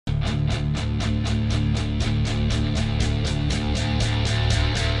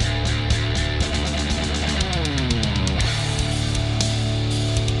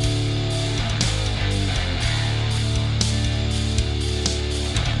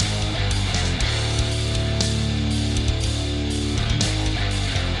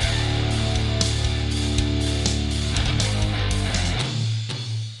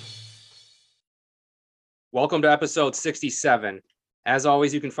Welcome to episode 67. As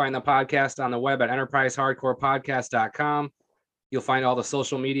always, you can find the podcast on the web at enterprisehardcorepodcast.com. You'll find all the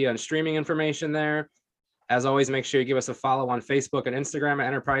social media and streaming information there. As always, make sure you give us a follow on Facebook and Instagram at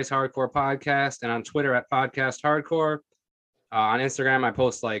Enterprise Hardcore Podcast and on Twitter at Podcast Hardcore. On Instagram, I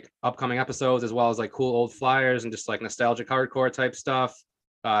post like upcoming episodes as well as like cool old flyers and just like nostalgic hardcore type stuff.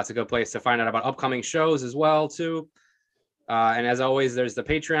 It's a good place to find out about upcoming shows as well, too. And as always, there's the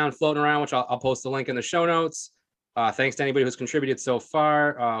Patreon floating around, which I'll post the link in the show notes. Thanks to anybody who's contributed so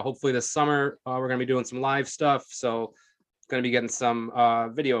far. Hopefully this summer, we're going to be doing some live stuff. So going to be getting some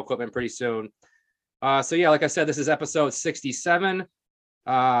video equipment pretty soon. So yeah, like I said, this is episode 67.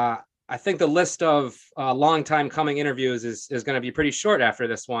 I think the list of long time coming interviews is going to be pretty short after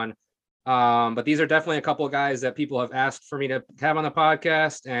this one. But these are definitely a couple of guys that people have asked for me to have on the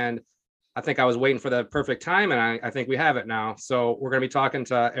podcast. And I think I was waiting for the perfect time, and I think we have it now. So we're going to be talking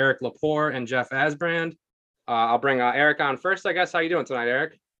to Eric Lepore and Jeff Asbrand. I'll bring Eric on first, I guess. How you doing tonight,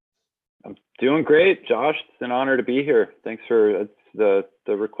 Eric? I'm doing great, Josh. It's an honor to be here. Thanks for the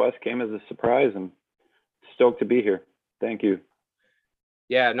request came as a surprise. I'm stoked to be here. Thank you.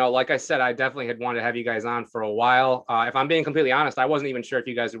 Yeah, no, like I said, I definitely had wanted to have you guys on for a while. If I'm being completely honest, I wasn't even sure if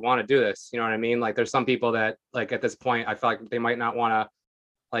you guys would want to do this. You know what I mean? Like there's some people that like at this point, I feel like they might not want to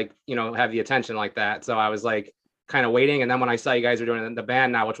have the attention like that. So I was like kind of waiting. And then when I saw you guys are doing the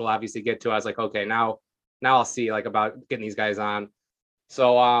band now, which we'll obviously get to, I was like, okay, now I'll see like about getting these guys on.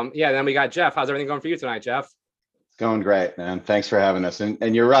 So yeah, then we got Jeff. How's everything going for you tonight, Jeff? Going great, man. Thanks for having us.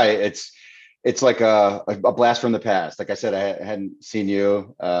 And you're right. It's like a blast from the past. Like I said, I hadn't seen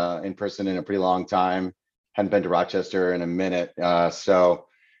you in person in a pretty long time. Hadn't been to Rochester in a minute. So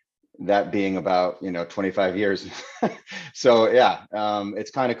that being about 25 years. So yeah,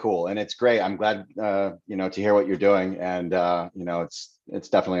 it's kind of cool and it's great. I'm glad to hear what you're doing, and it's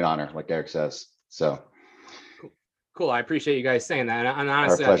definitely an honor, like Eric says. So cool. I appreciate you guys saying that, and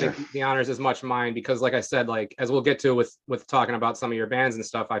honestly I think the honor is as much mine, because like I said, like as we'll get to with talking about some of your bands and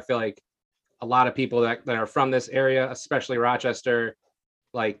stuff, I feel like a lot of people that are from this area, especially Rochester,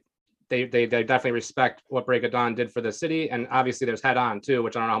 like they definitely respect what Break of Dawn did for the city. And obviously there's Head On too,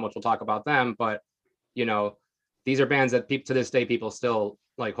 which I don't know how much we'll talk about them, but these are bands that to this day people still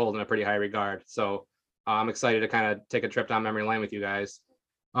like hold in a pretty high regard. So I'm excited to kind of take a trip down memory lane with you guys.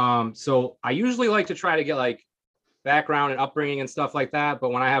 So I usually like to try to get like background and upbringing and stuff like that,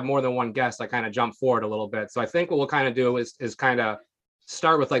 but when I have more than one guest, I kind of jump forward a little bit. So I think what we'll kind of do is kind of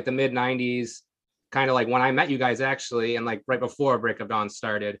start with like the mid 90s, kind of like when I met you guys actually, and like right before Break of Dawn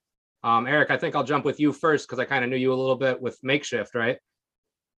started. Eric, I think I'll jump with you first because I kind of knew you a little bit with Makeshift, right?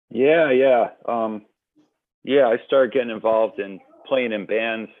 Yeah. I started getting involved in playing in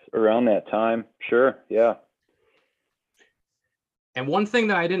bands around that time. Sure, yeah. And one thing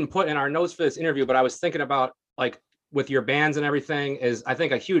that I didn't put in our notes for this interview, but I was thinking about like with your bands and everything, is I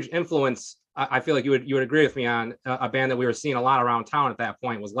think a huge influence. I feel like you would agree with me on a band that we were seeing a lot around town at that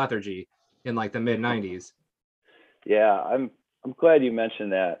point was Lethargy in like the mid 90s. Yeah, I'm glad you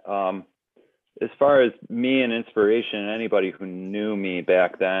mentioned that. As far as me and inspiration, anybody who knew me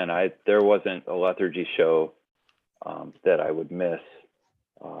back then, there wasn't a Lethargy show that I would miss.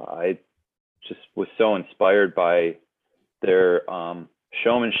 I just was so inspired by their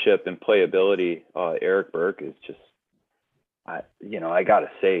showmanship and playability. Eric Burke is just, I gotta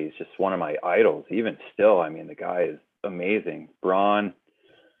say, he's just one of my idols. Even still, I mean, the guy is amazing. Braun,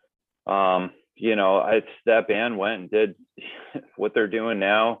 that band went and did what they're doing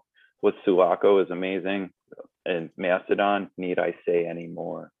now with Sulaco is amazing, and Mastodon, need I say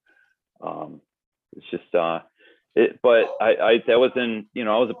anymore? It's just but I was I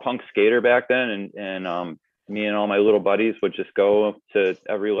was a punk skater back then, and me and all my little buddies would just go to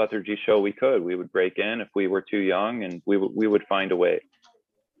every Lethargy show we could. We would break in if we were too young, and we would find a way.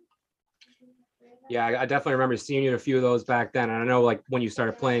 Yeah, I definitely remember seeing you in a few of those back then. And I know like when you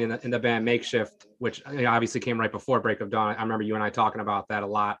started playing in the band Makeshift, which obviously came right before Break of Dawn, I remember you and I talking about that a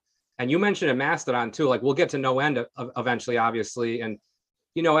lot. And you mentioned a Mastodon too. Like we'll get to No End eventually, obviously. And,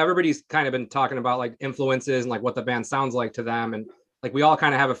 everybody's kind of been talking about like influences and like what the band sounds like to them. And like we all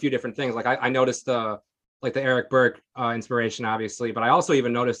kind of have a few different things. Like I noticed the Eric Burke inspiration, obviously. But I also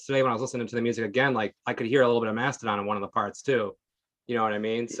even noticed today when I was listening to the music again, like I could hear a little bit of Mastodon in one of the parts too. You know what I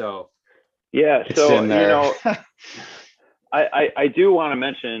mean? So yeah, so I do want to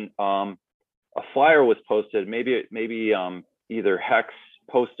mention a flyer was posted. Maybe either Hex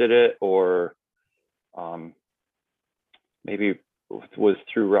posted it or maybe it was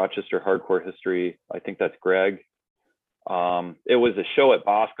through Rochester Hardcore History. I think that's Greg. It was a show at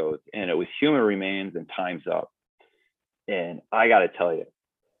Bosco's, and it was Human Remains and Time's Up. And I got to tell you,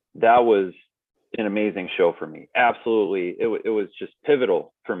 that was an amazing show for me. Absolutely. It was just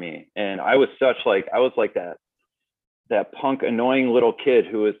pivotal for me. And I was like that punk annoying little kid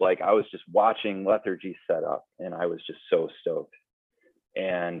who was like, I was just watching Lethargy set up and I was just so stoked.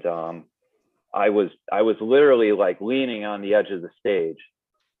 And I was literally like leaning on the edge of the stage,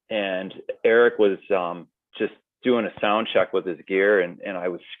 and Eric was just doing a sound check with his gear, and I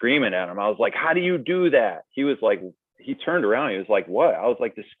was screaming at him. I was like, how do you do that? He was like, he turned around, he was like, what? I was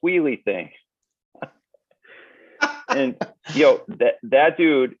like, the squealy thing. And that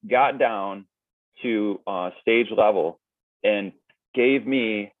dude got down to stage level and gave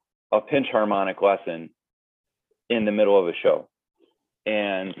me a pinch harmonic lesson in the middle of a show.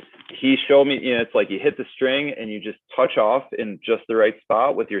 And he showed me, it's like you hit the string and you just touch off in just the right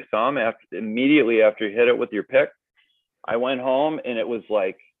spot with your thumb immediately after you hit it with your pick. I went home and it was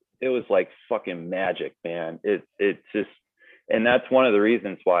like fucking magic, man. It just, and that's one of the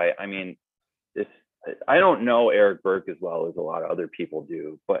reasons why, I mean, I don't know Eric Burke as well as a lot of other people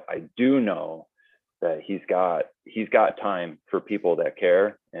do, but I do know that he's got time for people that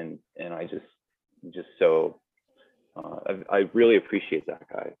care. And I just so, I really appreciate that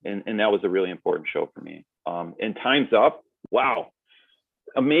guy. And that was a really important show for me. And Time's Up. Wow.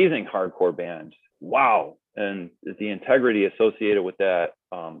 Amazing hardcore band. Wow. And the integrity associated with that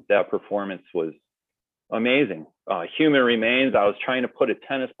performance was amazing. Human Remains. I was trying to put a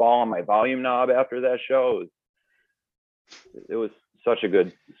tennis ball on my volume knob after that show. It was such a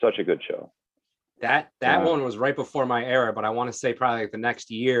good show. That one was right before my era, but I want to say probably like the next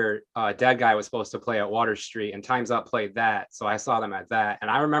year, Dead Guy was supposed to play at Water Street, and Time's Up played that. So I saw them at that. And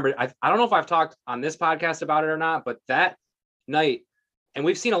I remember, I don't know if I've talked on this podcast about it or not, but that night, and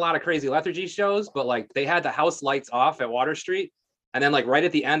we've seen a lot of crazy Lethargy shows, but like they had the house lights off at Water Street. And then like right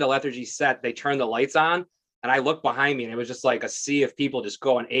at the end of Lethargy set, they turned the lights on, and I looked behind me and it was just like a sea of people just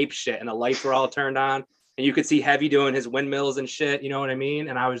going ape shit, and the lights were all turned on, and you could see Heavy doing his windmills and shit. You know what I mean?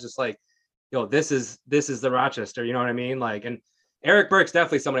 And I was just like, yo, this is the Rochester, you know what I mean? Like, and Eric Burke's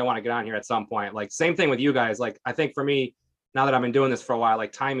definitely somebody I want to get on here at some point. Like, same thing with you guys. Like, I think for me, now that I've been doing this for a while,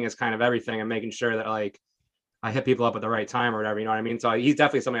 like timing is kind of everything, and making sure that like I hit people up at the right time or whatever, you know what I mean? So he's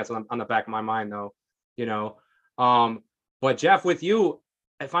definitely somebody that's on the back of my mind though, you know? But Jeff, with you,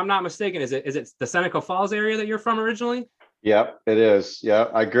 if I'm not mistaken, is it the Seneca Falls area that you're from originally? Yep, it is. Yeah,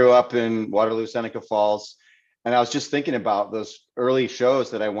 I grew up in Waterloo, Seneca Falls. And I was just thinking about those early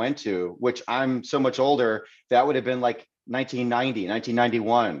shows that I went to, which I'm so much older, that would have been like 1990,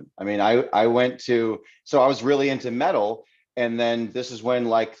 1991. I mean, I went to, so I was really into metal. And then this is when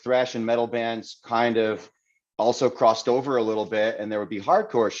like thrash and metal bands kind of also crossed over a little bit, and there would be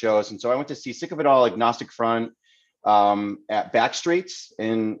hardcore shows. And so I went to see Sick of It All, Agnostic Front at Backstreets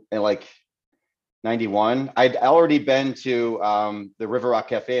in like 91. I'd already been to the River Rock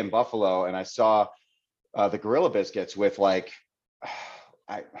Cafe in Buffalo, and I saw the Gorilla Biscuits with like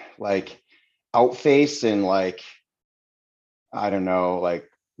Outface and like, I don't know, like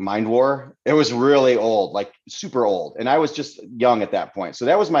Mind War. It was really old, like super old. And I was just young at that point. So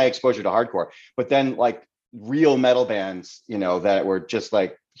that was my exposure to hardcore. But then like real metal bands, you know, that were just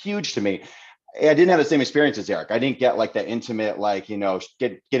like huge to me. I didn't have the same experience as Eric. I didn't get like that intimate, like, you know,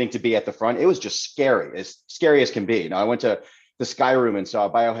 getting to be at the front. It was just scary as can be. You know, I went to the Sky Room and saw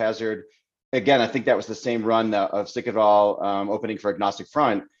Biohazard. Again, I think that was the same run of Sick of It All opening for Agnostic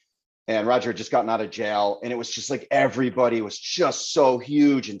Front. And Roger had just gotten out of jail. And it was just like everybody was just so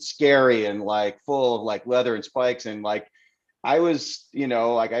huge and scary and like full of like leather and spikes. And like I was, you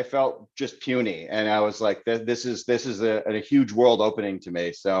know, like I felt just puny. And I was like, this is a huge world opening to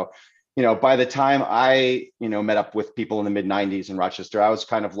me. So, you know, by the time I, you know, met up with people in the mid 90s in Rochester, I was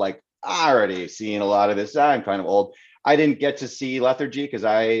kind of like already seeing a lot of this. I'm kind of old. I didn't get to see Lethargy because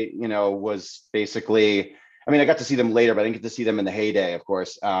I, you know, was basically, I mean, I got to see them later, but I didn't get to see them in the heyday, of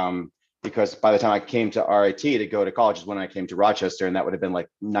course, because by the time I came to RIT to go to college is when I came to Rochester, and that would have been like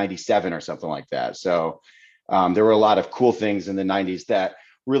 97 or something like that. So there were a lot of cool things in the 90s that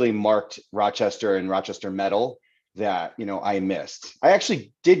really marked Rochester and Rochester metal that, you know, I missed. I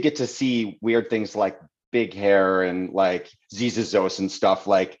actually did get to see weird things like Big Hair and like Zizazos and stuff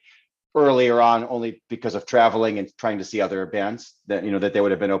like earlier on, only because of traveling and trying to see other bands that, you know, that they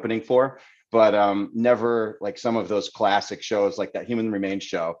would have been opening for, but never like some of those classic shows like that Human Remains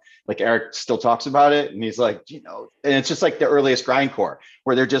show. Like Eric still talks about it, and he's like, you know, and it's just like the earliest grindcore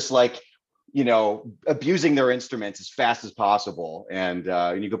where they're just like, you know, abusing their instruments as fast as possible. And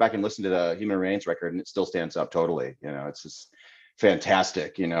you go back and listen to the Human Remains record, and it still stands up totally. You know, it's just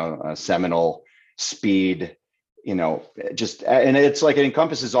fantastic. You know, seminal speed. You know, just, and it's like it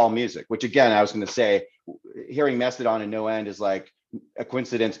encompasses all music. Which again, I was going to say, hearing Mastodon and No End is like a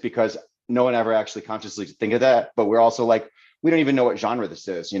coincidence because no one ever actually consciously think of that, but we're also like, we don't even know what genre this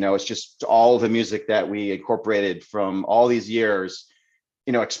is. It's just all the music that we incorporated from all these years,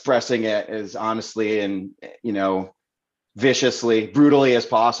 expressing it as honestly and, viciously, brutally as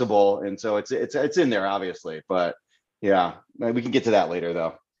possible. And so it's in there, obviously, but yeah, we can get to that later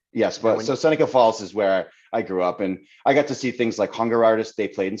though. Yes, Yeah, but so Seneca Falls is where I grew up, and I got to see things like Hunger Artists. They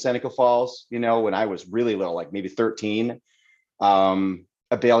played in Seneca Falls, when I was really little, like maybe 13.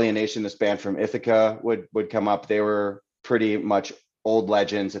 Abelian Nation, this band from Ithaca, would come up. They were pretty much old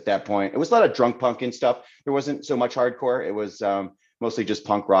legends at that point. It was a lot of drunk punk and stuff. There wasn't so much hardcore. It was mostly just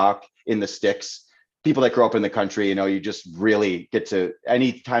punk rock in the sticks. People that grow up in the country, you just really get to,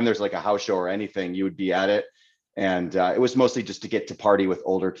 anytime there's like a house show or anything, you would be at it. And it was mostly just to get to party with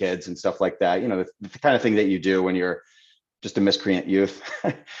older kids and stuff like that. The kind of thing that you do when you're just a miscreant youth.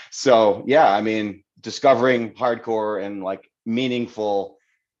 So yeah, I mean, discovering hardcore and like meaningful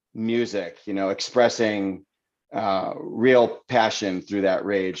music, expressing real passion through that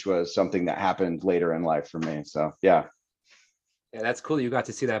rage was something that happened later in life for me. So yeah. Yeah, that's cool. You got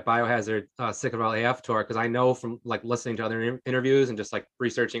to see that Biohazard Sick of All AF tour, because I know from like listening to other interviews and just like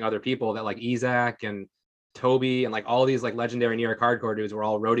researching other people that like Ezak and Toby and like all these like legendary New York hardcore dudes were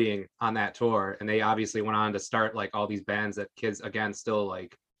all roadieing on that tour, and they obviously went on to start like all these bands that kids again still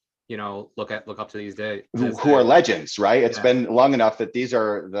like, look up to these days. Who are legends, right? It's Yeah. been long enough that these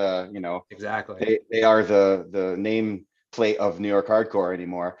are the, Exactly. they are the name plate of New York hardcore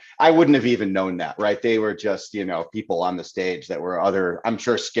anymore. I wouldn't have even known that, right? They were just, people on the stage that were other, I'm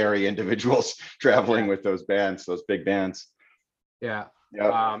sure, scary individuals traveling with those bands, those big bands. Yeah.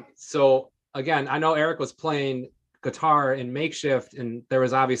 Yep. So again, I know Eric was playing guitar in Makeshift, and there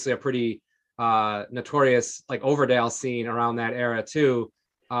was obviously a pretty notorious like Overdale scene around that era too.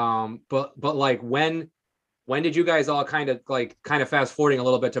 But like when did you guys all kind of fast forwarding a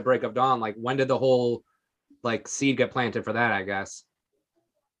little bit to Break of Dawn? Like when did the whole like seed get planted for that, I guess?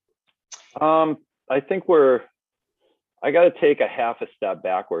 I think I got to take a half a step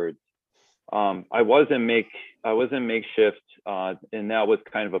backwards. I was in Makeshift, and that was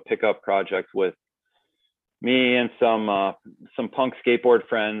kind of a pickup project with me and some punk skateboard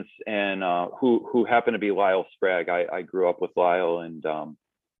friends, and who happened to be Lyle Sprague. I grew up with Lyle, and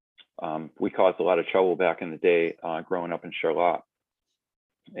we caused a lot of trouble back in the day growing up in Charlotte.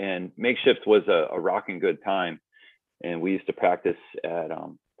 And Makeshift was a rocking good time, and we used to practice at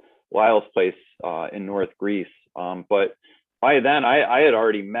Lyle's place in North Greece. But by then, I had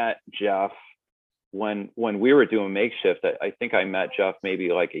already met Jeff when we were doing Makeshift. I think I met Jeff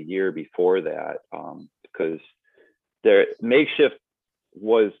maybe like a year before that, because Makeshift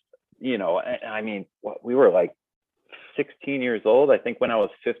was, I mean, we were like 16 years old. I think when I was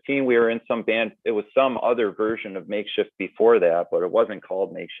 15, we were in some band. It was some other version of Makeshift before that, but it wasn't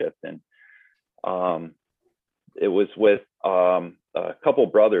called Makeshift. And it was with a couple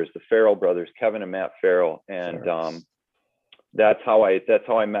brothers, the Farrell brothers, Kevin and Matt Farrell. And that's how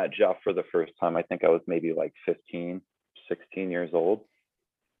I met Jeff for the first time. I think I was maybe like 15, 16 years old.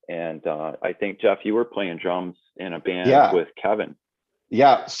 And I think, Jeff, you were playing drums in a band with Kevin.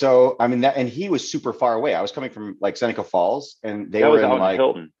 Yeah. So, I mean, and he was super far away. I was coming from like Seneca Falls, and they were in like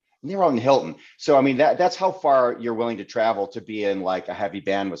Hilton. They were out in Hilton. So, I mean, that's how far you're willing to travel to be in like a heavy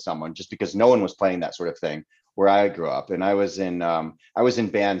band with someone, just because no one was playing that sort of thing where I grew up. And I was in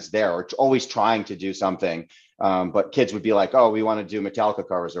bands there, or always trying to do something. But kids would be like, oh, we want to do Metallica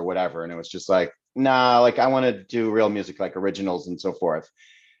covers or whatever. And it was just like, nah, like I want to do real music, like originals and so forth.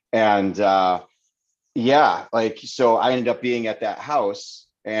 And yeah, like, so I ended up being at that house,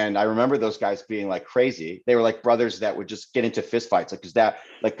 and I remember those guys being like crazy. They were like brothers that would just get into fistfights, like, cause that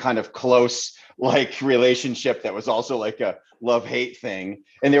like kind of close like relationship that was also like a love-hate thing.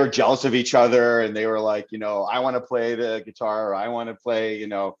 And they were jealous of each other, and they were like, I want to play the guitar, or I want to play,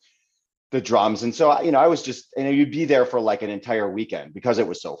 the drums. And so, I was just, and you'd be there for like an entire weekend because it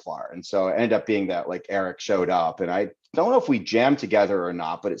was so far. And so it ended up being that like Eric showed up, and I don't know if we jammed together or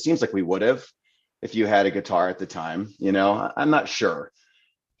not, but it seems like we would have if you had a guitar at the time. I'm not sure.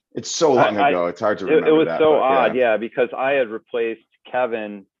 It's so long ago. It's hard to remember. It was so odd. Yeah, because I had replaced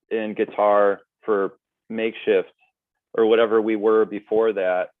Kevin in guitar for Makeshift or whatever we were before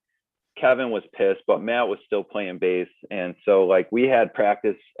that. Kevin was pissed, but Matt was still playing bass. And so like we had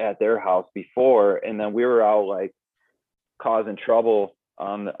practice at their house before, and then we were out like causing trouble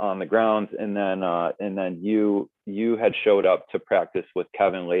on the grounds. And then you had showed up to practice with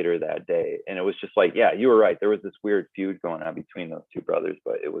Kevin later that day. And it was just like, yeah, you were right. There was this weird feud going on between those two brothers,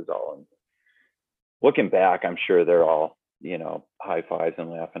 but it was all, looking back, I'm sure they're all, high fives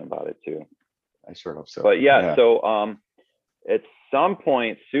and laughing about it too. I sure hope so. But yeah. So it's some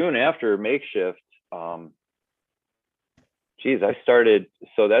point soon after Makeshift, I started,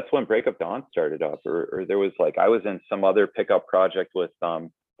 so that's when Break of Dawn started up, or there was like, I was in some other pickup project with, I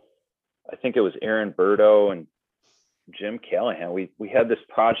think it was Aaron Burdo and Jim Callahan. We had this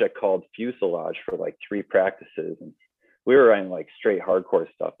project called Fuselage for like 3 practices, and we were writing like straight hardcore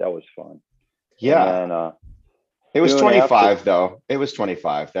stuff. That was fun. Yeah. And it was soon 25 after- though. It was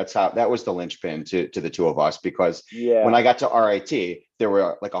 25. That was the linchpin to the two of us, because yeah, when I got to RIT, there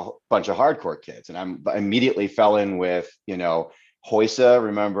were like a bunch of hardcore kids, and I immediately fell in with, Hoysa,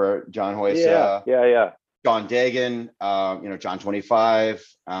 remember John Hoysa, yeah. John Dagan, John 25,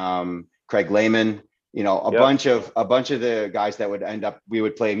 Craig Lehman, a Yep. bunch of the guys that would end up, we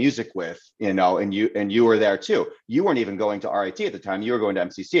would play music with, and you were there too. You weren't even going to RIT at the time. You were going to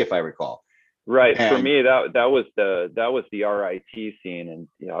MCC, if I recall. Right. For And- me, that was the RIT scene, and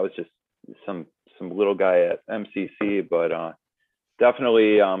I was just some little guy at MCC, but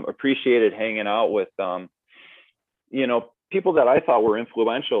definitely appreciated hanging out with people that I thought were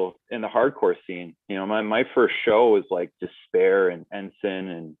influential in the hardcore scene. My first show was like Despair and Ensign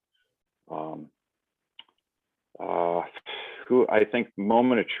and who I think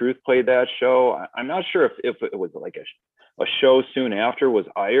Moment of Truth played that show. I'm not sure if it was like a show soon after was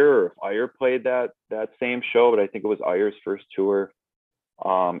Ire, or if Ire played that same show, but I think it was Ire's first tour.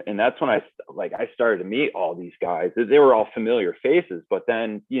 And that's when I started to meet all these guys. They were all familiar faces, but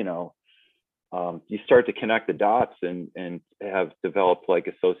then, you start to connect the dots and have developed like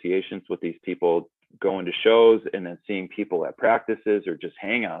associations with these people going to shows, and then seeing people at practices or just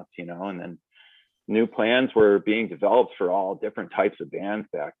hangouts, and then new plans were being developed for all different types of bands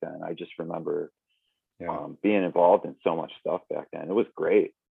back then. I just remember being involved in so much stuff back then. It was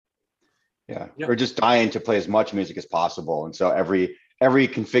great. Yeah. Yeah. We're just dying to play as much music as possible. And so every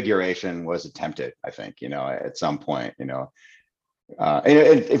configuration was attempted, I think, at some point, and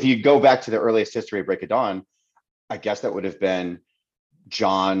if you go back to the earliest history of Break of Dawn, I guess that would have been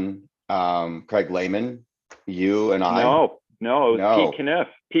John, Craig Lehman, you and I. No, it was No. Pete Kniff.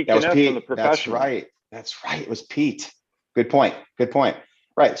 Pete That was Kniff Pete. from The Professional. That's right. It was Pete. Good point.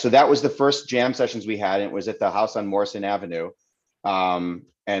 Right. So that was the first jam sessions we had. And it was at the house on Morrison Avenue. And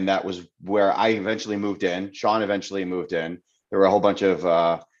that was where I eventually moved in. Sean eventually moved in. There were a whole bunch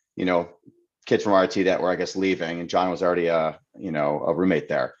of, kids from RT that were, I guess, leaving, and John was already a roommate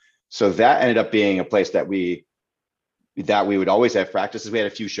there. So that ended up being a place that we would always have practices. We had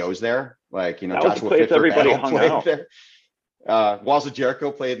a few shows there, like, That was the Joshua place Pitford everybody Battle hung played out. there. Walls of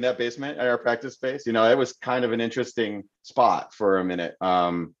Jericho played in that basement at our practice space. It was kind of an interesting spot for a minute.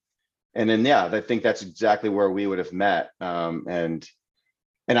 And then, I think that's exactly where we would have met. And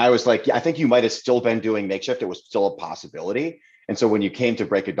I was like, I think you might have still been doing Makeshift. It was still a possibility. And so when you came to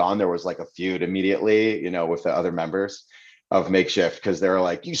Break of Dawn, there was like a feud immediately, with the other members of Makeshift, because they were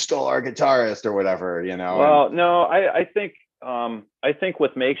like, you stole our guitarist or whatever, Well, no, I think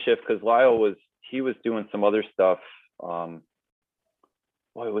with Makeshift, because Lyle was doing some other stuff. Was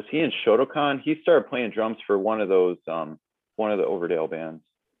he in Shotokan? He started playing drums for one of the Overdale bands.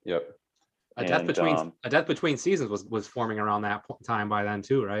 Yep. A Death Between Seasons was forming around that time by then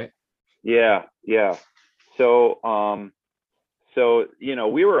too, right? Yeah. So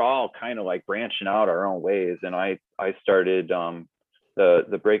we were all kind of like branching out our own ways, and I started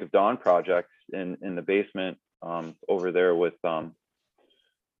the Break of Dawn projects in the basement over there with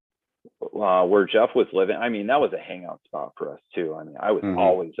where Jeff was living. I mean, that was a hangout spot for us too. I mean, I was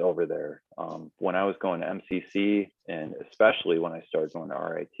always over there when I was going to MCC, and especially when I started going to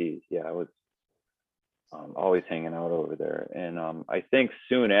RIT. Yeah, I was always hanging out over there. And I think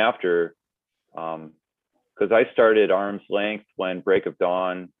soon after, because I started Arm's Length when Break of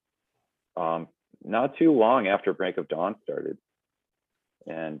Dawn, not too long after Break of Dawn started.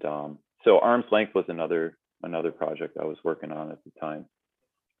 And so Arm's Length was another project I was working on at the time.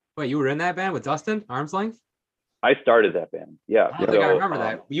 Wait, you were in that band with Dustin, Arm's Length? I started that band. Yeah. I don't think I remember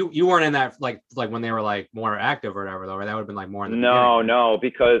that. You weren't in that like when they were like more active or whatever though, right? That would have been like more in the beginning. No,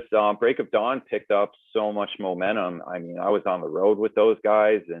 because Break of Dawn picked up so much momentum. I mean, I was on the road with those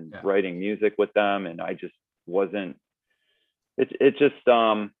guys and writing music with them, and I just wasn't. It just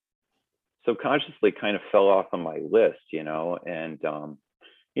subconsciously kind of fell off on my list, and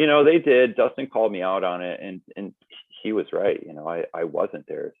they did. Dustin called me out on it, and he was right. I wasn't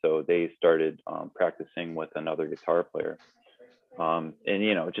there, so they started practicing with another guitar player. And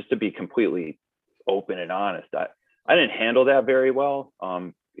just to be completely open and honest, I didn't handle that very well.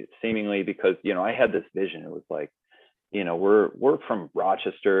 Seemingly because I had this vision. It was like, we're from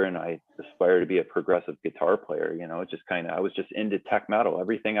Rochester, and I aspire to be a progressive guitar player. Just kind of, I was just into tech metal.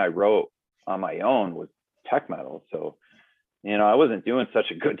 Everything I wrote on my own was tech metal. So I wasn't doing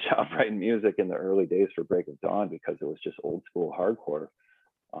such a good job writing music in the early days for Break of Dawn because it was just old school hardcore.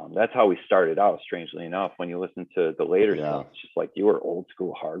 That's how we started out, strangely enough. When you listen to the later stuff, it's just like, you were old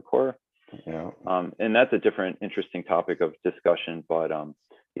school hardcore. Yeah. And that's a different interesting topic of discussion. But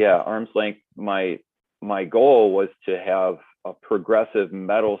yeah, Arm's Length, my goal was to have a progressive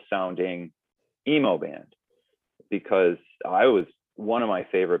metal sounding emo band, because one of my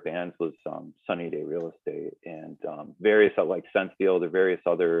favorite bands was Sunny Day Real Estate, and various like Sensefield or various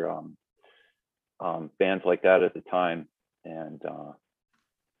other bands like that at the time. And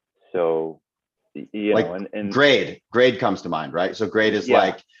so, like, and Grade comes to mind, right? So Grade is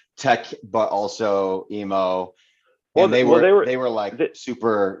like tech, but also emo. Well, and they were like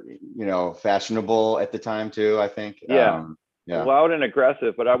super, fashionable at the time too, I think. Yeah. Loud and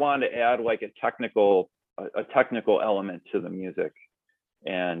aggressive, but I wanted to add like a technical element to the music.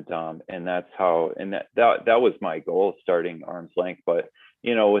 And that's how, and that was my goal starting Arm's Length. But,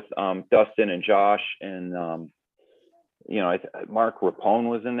 with Dustin and Josh and, Mark Rapone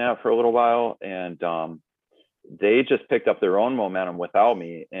was in that for a little while, and they just picked up their own momentum without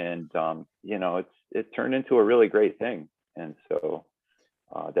me. And, it turned into a really great thing. And so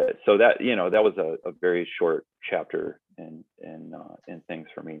that was a very short chapter in things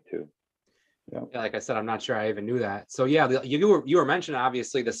for me too. Yeah, like I said, I'm not sure I even knew that. So yeah, you were mentioning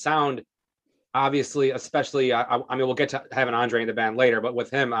obviously the sound, obviously, especially I mean, we'll get to having Andre in the band later, but with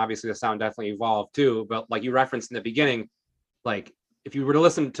him, obviously the sound definitely evolved too. But like you referenced in the beginning, like if you were to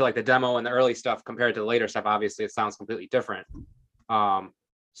listen to like the demo and the early stuff compared to the later stuff, obviously it sounds completely different.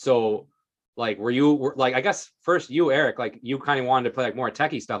 So like I guess first you, Eric, like you kind of wanted to play like more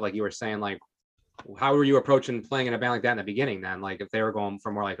techie stuff, like you were saying, like how were you approaching playing in a band like that in the beginning then? Like if they were going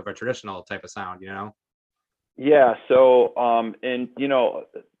for more like of a traditional type of sound, Yeah. So, and,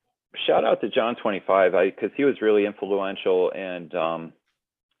 shout out to John 25, because he was really influential and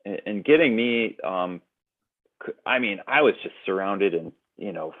getting me, I mean, I was just surrounded in,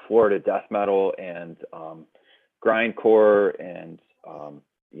 Florida death metal and grindcore and,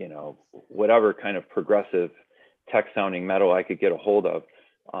 whatever kind of progressive tech sounding metal I could get a hold of.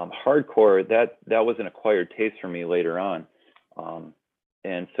 Hardcore, that was an acquired taste for me later on.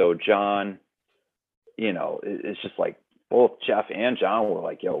 And so John, it's just like both Jeff and John were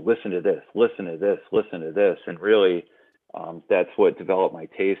like, yo, listen to this, listen to this, listen to this. And really, that's what developed my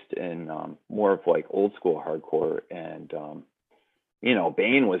taste in more of like old school hardcore. And,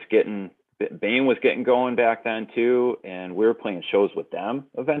 Bane was getting going back then too. And we were playing shows with them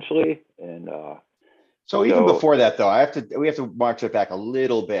eventually. And so even before that though, we have to march it back a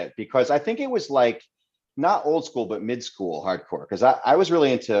little bit, because I think it was like not old school, but mid school hardcore. Cause I was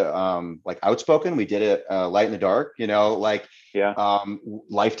really into like Outspoken. We did it Light in the Dark,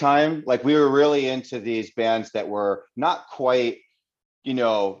 Lifetime. Like we were really into these bands that were not quite,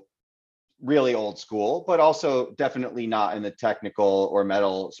 really old school, but also definitely not in the technical or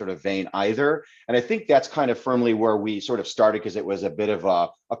metal sort of vein either. And I think that's kind of firmly where we sort of started, because it was a bit of a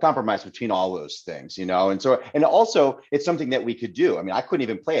compromise between all those things, and also it's something that we could do. I mean, I couldn't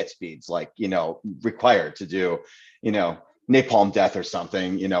even play at speeds like, required to do, Napalm Death or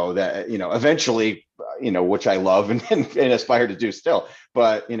something, that, eventually, which I love and aspire to do still.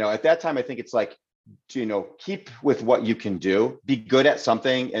 But, at that time, I think it's like, keep with what you can do, be good at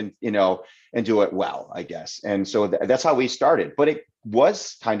something and do it well, I guess. And so that's how we started, but it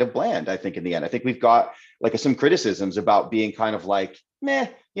was kind of bland, I think, in the end. I think we've got like some criticisms about being kind of like, meh,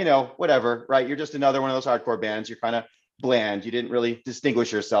 whatever, right? You're just another one of those hardcore bands. You're kind of bland. You didn't really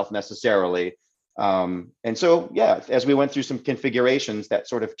distinguish yourself necessarily. And so, yeah, as we went through some configurations, that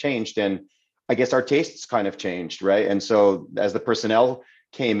sort of changed, and I guess our tastes kind of changed, right? And so as the personnel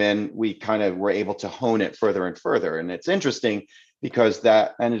came in, we kind of were able to hone it further and further. And it's interesting because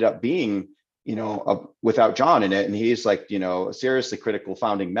that ended up being, without John in it, and he's like, a seriously critical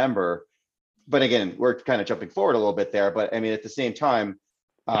founding member. But again, we're kind of jumping forward a little bit there. But I mean, at the same time,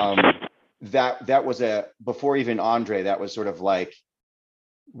 that was before even Andre, that was sort of like,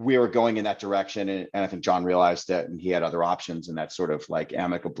 we were going in that direction. And I think John realized that, and he had other options, and that sort of like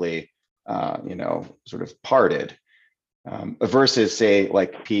amicably, sort of parted. Versus say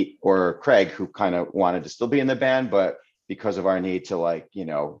like Pete or Craig, who kind of wanted to still be in the band, but because of our need to like,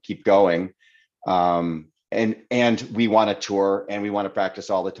 keep going, and we want to tour and we want to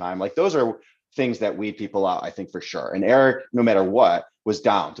practice all the time. Like those are things that weed people out, I think, for sure. And Eric, no matter what, was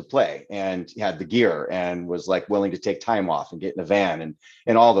down to play and had the gear and was like willing to take time off and get in a van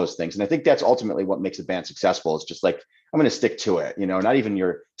and all those things. And I think that's ultimately what makes a band successful. It's just like, I'm going to stick to it, not even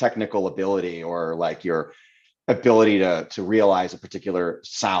your technical ability or like your ability to realize a particular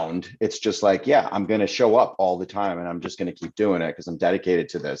sound. It's just like, yeah, I'm going to show up all the time and I'm just going to keep doing it because I'm dedicated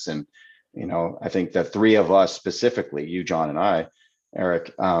to this. And, I think the three of us specifically, you, John, and I,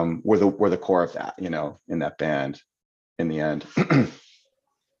 Eric, were the core of that, in that band in the end.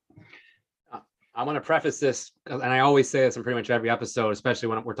 I want to preface this, and I always say this in pretty much every episode, especially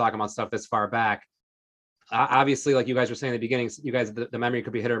when we're talking about stuff this far back. Obviously, like you guys were saying in the beginning, you guys, the memory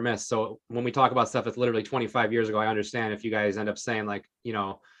could be hit or miss. So when we talk about stuff that's literally 25 years ago, I understand if you guys end up saying like,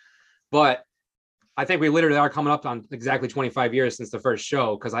 but I think we literally are coming up on exactly 25 years since the first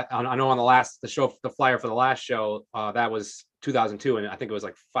show. Cause I know on the flyer for the last show, that was 2002. And I think it was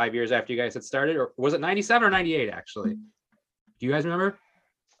like 5 years after you guys had started, or was it 97 or 98 actually? Do you guys remember?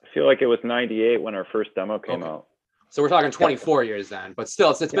 I feel like it was 98 when our first demo came out. So we're talking 24 years then, but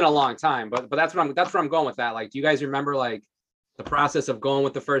still it's been a long time, but that's where I'm going with that. Like, do you guys remember like the process of going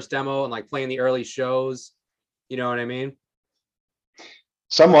with the first demo and like playing the early shows? You know what I mean?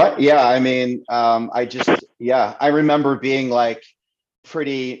 Somewhat. Yeah. I mean, I remember being like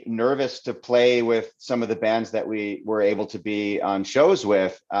pretty nervous to play with some of the bands that we were able to be on shows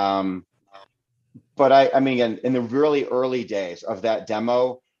with. But I mean, in the really early days of that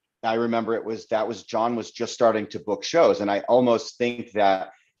demo, I remember John was just starting to book shows. And I almost think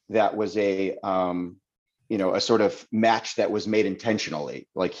that was a sort of match that was made intentionally.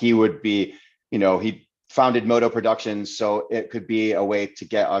 Like he would be, he founded Moto Productions, so it could be a way to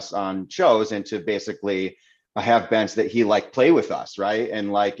get us on shows and to basically have bands that he like play with us, right?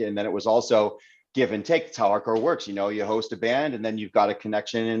 And then it was also give and take. That's how hardcore works. You host a band and then you've got a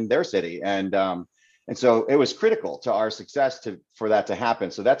connection in their city. And so it was critical to our success for that to happen.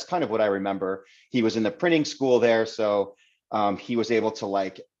 So that's kind of what I remember. He was in the printing school there, so he was able to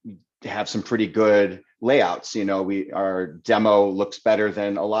like have some pretty good layouts. Our demo looks better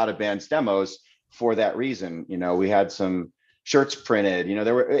than a lot of bands' demos for that reason. We had some shirts printed.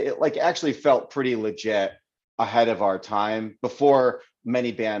 It actually felt pretty legit ahead of our time before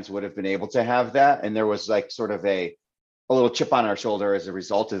many bands would have been able to have that. And there was like sort of a little chip on our shoulder as a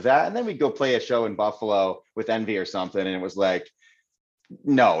result of that. And then we'd go play a show in Buffalo with Envy or something. And it was like,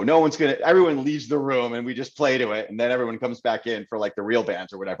 no one's everyone leaves the room and we just play to it. And then everyone comes back in for like the real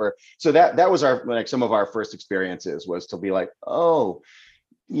bands or whatever. So that was some of our first experiences was to be like, oh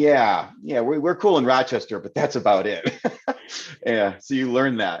yeah, we're cool in Rochester, but that's about it. Yeah. So you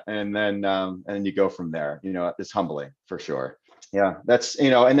learn that and then you go from there, it's humbling for sure. Yeah. That's,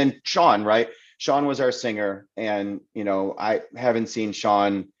 and then Sean, right? Sean was our singer, and I haven't seen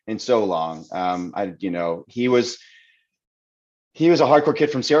Sean in so long. He was a hardcore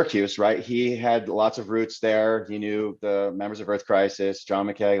kid from Syracuse, right? He had lots of roots there. He knew the members of Earth Crisis, John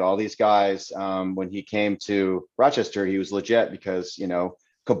McKay, all these guys. When he came to Rochester, he was legit because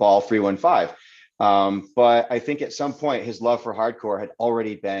Cabal 315. But I think at some point his love for hardcore had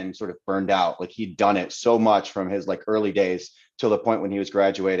already been sort of burned out. Like he'd done it so much from his like early days till the point when he was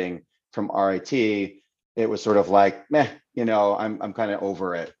graduating from RIT, it was sort of like, meh, I'm kind of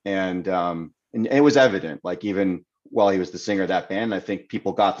over it. And it was evident, like even while he was the singer of that band, I think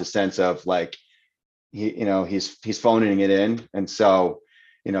people got the sense of like, he's phoning it in. And so,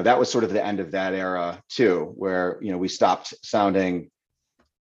 that was sort of the end of that era too, where, we stopped sounding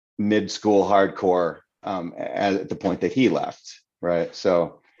mid-school hardcore at the point that he left. Right.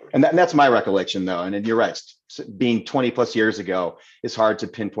 So, and that's my recollection though. And you're right. Being 20 plus years ago, it's hard to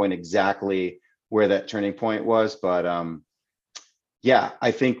pinpoint exactly where that turning point was. But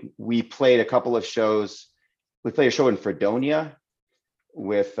I think we played a couple of shows. We played a show in Fredonia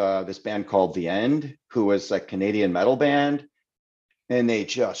with this band called The End, who was a Canadian metal band. And they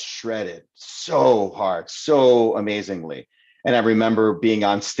just shredded so hard, so amazingly. And I remember being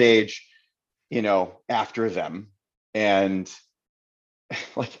on stage, after them. And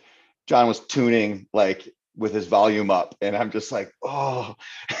like John was tuning like with his volume up, and I'm just like, oh,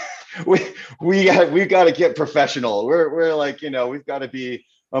 we got to get professional. We're like, we've got to be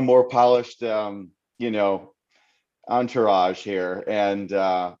a more polished, entourage here. And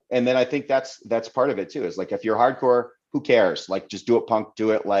then I think that's part of it too. Is like if you're hardcore, who cares? Like just do it punk,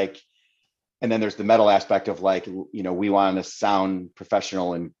 do it like. And then there's the metal aspect of like, we want to sound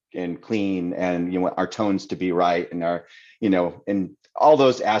professional and clean, and our tones to be right, and our, and all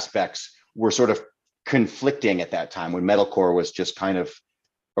those aspects were sort of conflicting at that time when metalcore was just kind of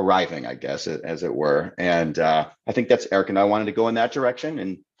arriving, I guess, as it were. And I think that's Eric and I wanted to go in that direction,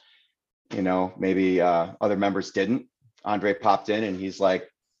 and maybe other members didn't. Andre popped in, and he's like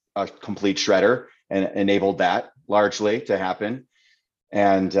a complete shredder and enabled that largely to happen.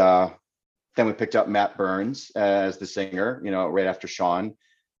 And then we picked up Matt Burns as the singer, right after Sean,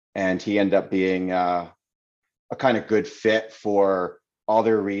 and he ended up being a kind of good fit for all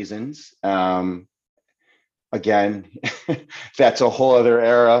their reasons. Again, that's a whole other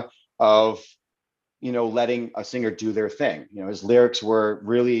era of, letting a singer do their thing. His lyrics were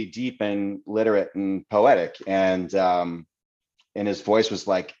really deep and literate and poetic, and his voice was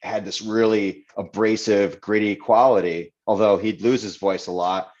had this really abrasive, gritty quality, although he'd lose his voice a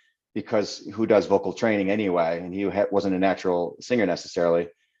lot because who does vocal training anyway? And he wasn't a natural singer necessarily.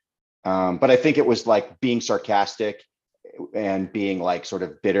 But I think it was being sarcastic and being sort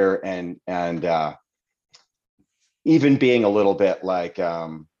of bitter and even being a little bit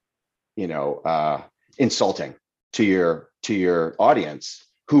insulting to your audience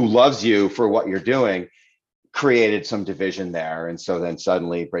who loves you for what you're doing, created some division there. And so then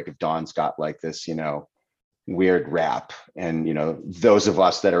suddenly Break of Dawn's got this, weird rap. And, those of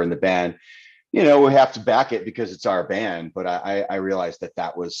us that are in the band, we have to back it because it's our band. But I realized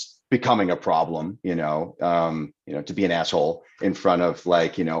that was becoming a problem, to be an asshole in front of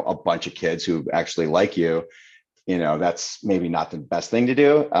a bunch of kids who actually like you, that's maybe not the best thing to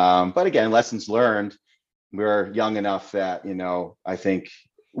do. But again, lessons learned. We're young enough that, I think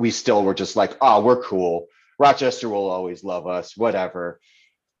we still were just oh, we're cool. Rochester will always love us, whatever.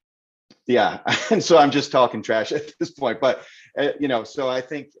 Yeah. And so I'm just talking trash at this point, but so I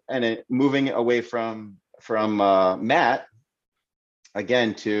think, moving away from Matt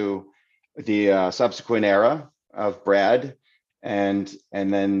again to the subsequent era of Brad and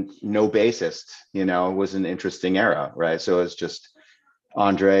then no bassist, was an interesting era, right? So it's just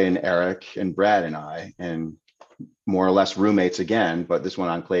Andre and Eric and Brad and I, and more or less roommates again, but this one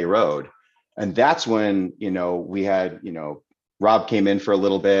on Clay Road. And that's when, we had, Rob came in for a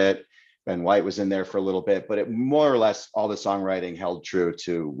little bit, Ben White was in there for a little bit, but it more or less all the songwriting held true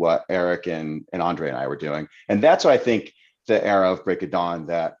to what Eric and Andre and I were doing. And that's what I think the era of Break of Dawn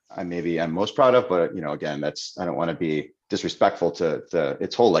that I maybe am most proud of, but again, I don't want to be disrespectful to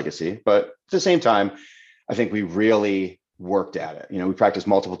its whole legacy, but at the same time, I think we really worked at it. We practiced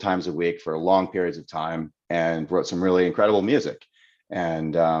multiple times a week for long periods of time and wrote some really incredible music.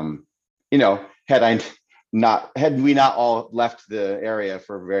 And, had we not all left the area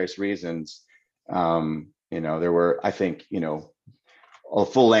for various reasons, there were, I think, a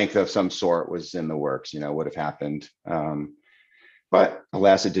full length of some sort was in the works, would have happened. But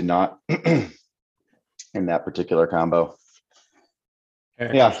alas, it did not in that particular combo.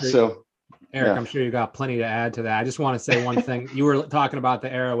 Eric, Yeah. So Eric, yeah. I'm sure you got plenty to add to that. I just want to say one thing. You were talking about the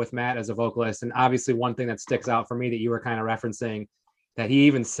era with Matt as a vocalist, and obviously one thing that sticks out for me that you were kind of referencing that he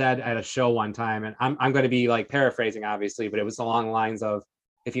even said at a show one time, and I'm going to be paraphrasing, obviously, but it was along the lines of,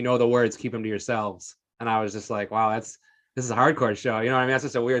 if you know the words, keep them to yourselves. And I was just like, wow, this is a hardcore show. You know what I mean? That's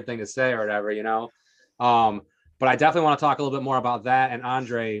just a weird thing to say or whatever, But I definitely want to talk a little bit more about that and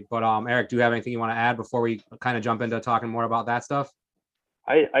Andre. But Eric, do you have anything you want to add before we kind of jump into talking more about that stuff?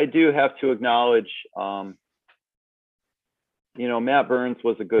 I do have to acknowledge, Matt Burns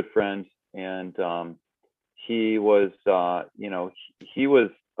was a good friend, and he was, he was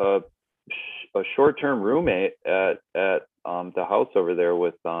a short-term roommate at the house over there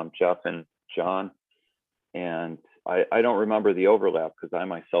with Jeff and John. And I don't remember the overlap because I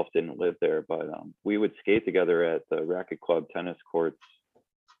myself didn't live there, but we would skate together at the Racket Club tennis courts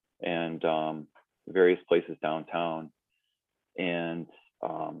and various places downtown. And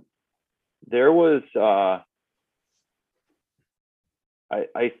there was, I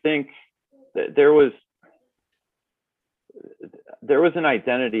think that there was an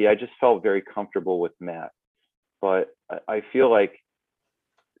identity. I just felt very comfortable with Matt, but I feel like,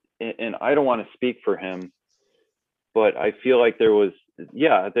 and I don't want to speak for him, but I feel like there was,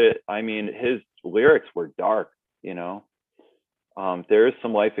 his lyrics were dark, there is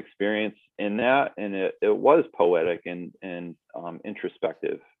some life experience in that, and it was poetic and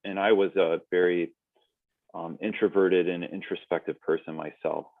introspective. And I was a very introverted and introspective person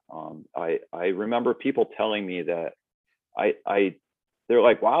myself. I remember people telling me that they're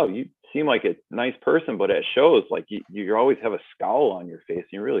like, wow, you seem like a nice person, but at shows, you always have a scowl on your face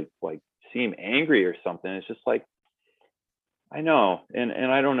and you really seem angry or something. It's just I know, and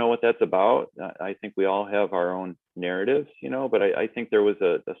I don't know what that's about. I think we all have our own narratives, but I think there was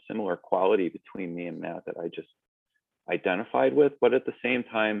a similar quality between me and Matt that I just identified with. But at the same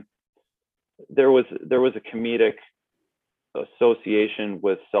time, there was a comedic association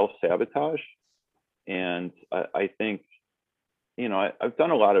with self-sabotage. And I think, I've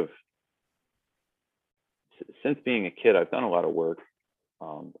done a lot of, since being a kid, I've done a lot of work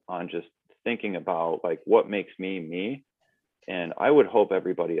on just thinking about what makes me me. And I would hope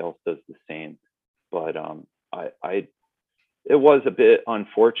everybody else does the same. But it was a bit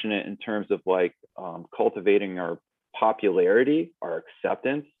unfortunate in terms of like cultivating our popularity, our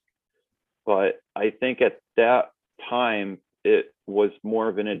acceptance. But I think at that time, it was more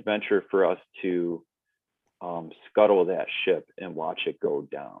of an adventure for us to scuttle that ship and watch it go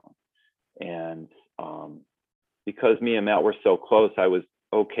down. And because me and Matt were so close, I was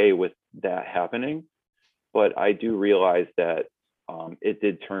okay with that happening. But I do realize that it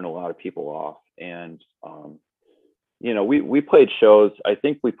did turn a lot of people off. And, you know, we played shows. I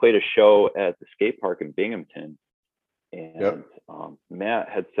think we played a show at the skate park in Binghamton. And Matt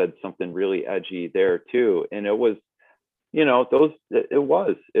had said something really edgy there too. And it was, you know,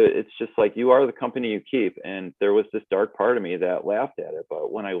 it's just like, you are the company you keep. And there was this dark part of me that laughed at it.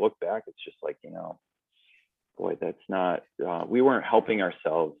 But when I look back, it's just like, you know, boy, that's not, we weren't helping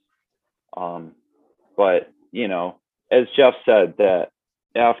ourselves. But, you know, as Jeff said, that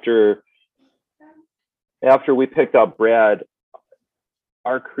after we picked up Brad,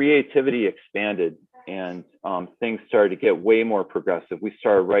 our creativity expanded, and things started to get way more progressive. We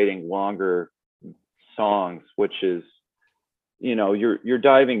started writing longer songs, which is, you know, you're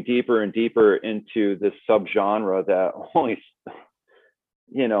diving deeper and deeper into this subgenre that only,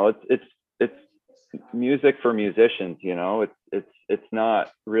 you know, it's music for musicians. You know, it's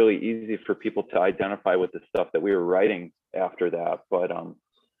not really easy for people to identify with the stuff that we were writing after that. But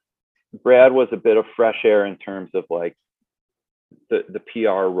Brad was a bit of fresh air in terms of like the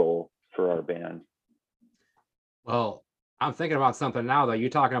PR role for our band. Well, I'm thinking about something now though. You're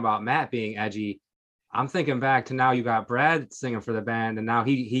talking about Matt being edgy. I'm thinking back to now you got Brad singing for the band, and now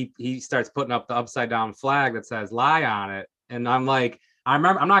he starts putting up the upside down flag that says "lie" on it. And I'm like, I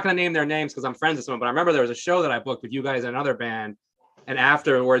remember, I'm not going to name their names because I'm friends with someone, but I remember there was a show that I booked with you guys and another band, and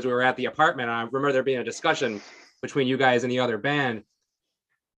afterwards we were at the apartment, and I remember there being a discussion between you guys and the other band.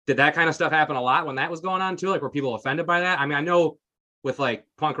 Did that kind of stuff happen a lot when that was going on too? Like, were people offended by that? I mean, I know with like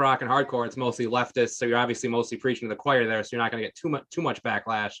punk rock and hardcore, it's mostly leftist, so you're obviously mostly preaching to the choir there, so you're not going to get too much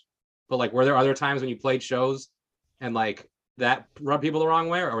backlash. But like, were there other times when you played shows and like that rubbed people the wrong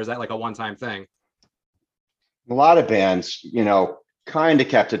way, or was that like a one-time thing? A lot of bands, you know, kind of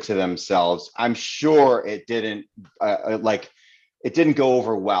kept it to themselves. I'm sure it didn't it didn't go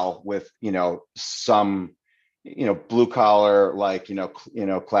over well with, you know, some, you know, blue collar, like, you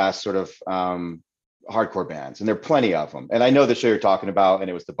know, class sort of hardcore bands, and there are plenty of them. And I know the show you're talking about, and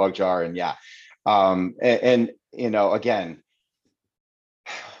it was the Bug Jar, and yeah. And you know, again,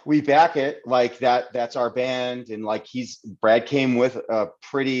 we back it like that. That's our band. And like Brad came with a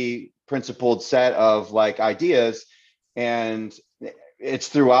pretty principled set of like ideas, and it's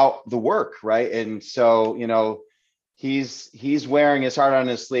throughout the work, right? And so, you know, he's wearing his heart on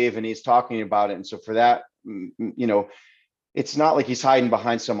his sleeve, and he's talking about it. And so for that, you know, it's not like he's hiding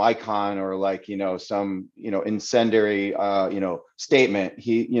behind some icon or like, you know, some, you know, incendiary, you know, statement.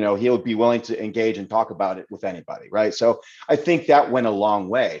 He'll be willing to engage and talk about it with anybody. Right. So I think that went a long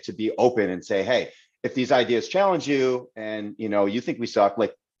way, to be open and say, hey, if these ideas challenge you and, you know, you think we suck,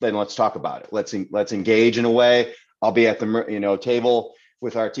 like, then let's talk about it. Let's engage in a way. I'll be at the, you know, table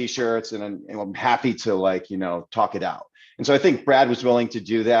with our t-shirts, and I'm happy to, like, you know, talk it out. And so I think Brad was willing to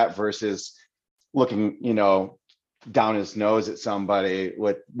do that versus looking, you know, down his nose at somebody,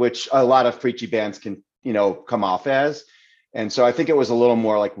 which a lot of preachy bands can, you know, come off as. And so I think it was a little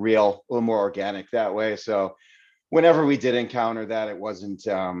more like real, a little more organic that way. So whenever we did encounter that, it wasn't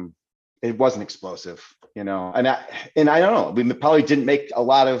explosive, you know. And I don't know, we probably didn't make a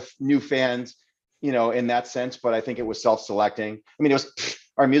lot of new fans, you know, in that sense, but I think it was self-selecting. I mean,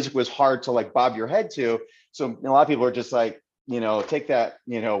 our music was hard to like bob your head to. So a lot of people are just like, you know, take that,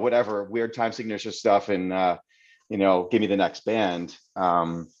 you know, whatever weird time signature stuff and, you know, give me the next band.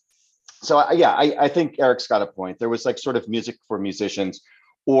 So yeah, I think Eric's got a point. There was like sort of music for musicians,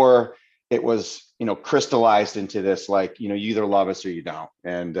 or it was, you know, crystallized into this, like, you know, you either love us or you don't.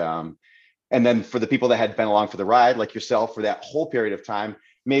 And then for the people that had been along for the ride, like yourself, for that whole period of time,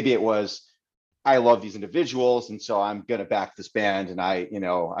 maybe it was, I love these individuals, and so I'm gonna back this band, and I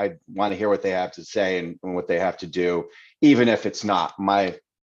want to hear what they have to say and what they have to do, even if it's not my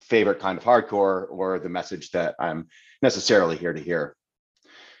favorite kind of hardcore or the message that I'm necessarily here to hear.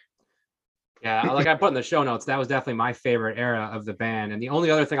 Yeah, like I put in the show notes, that was definitely my favorite era of the band. And the only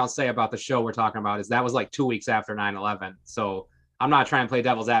other thing I'll say about the show we're talking about is that was like 2 weeks after 9/11. So I'm not trying to play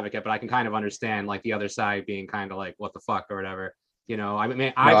devil's advocate, but I can kind of understand like the other side being kind of like, what the fuck or whatever, you know. I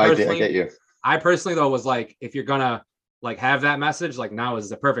mean, I get you. I personally though was like, if you're gonna like have that message, like now is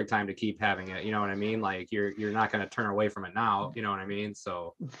the perfect time to keep having it. You know what I mean? Like you're not gonna turn away from it now. You know what I mean?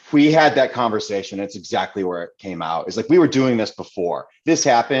 So we had that conversation. It's exactly where it came out. It's like, we were doing this before this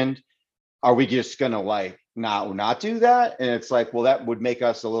happened. Are we just gonna like not do that? And it's like, well, that would make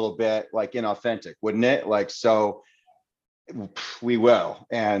us a little bit like inauthentic, wouldn't it? Like, so we will.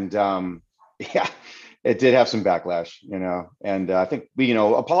 And yeah, it did have some backlash, and I think we,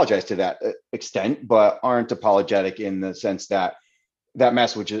 apologize to that extent, but aren't apologetic in the sense that that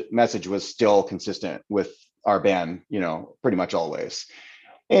message was still consistent with our band, pretty much always.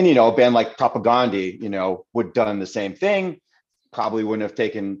 And, a band like Propagandhi, would done the same thing, probably wouldn't have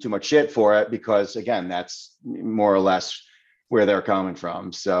taken too much shit for it because, again, that's more or less where they're coming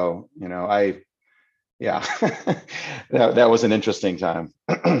from. So, yeah, that was an interesting time.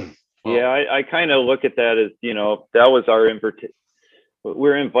 Yeah, I kind of look at that as, that was our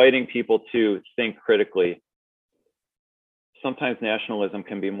we're inviting people to think critically. Sometimes nationalism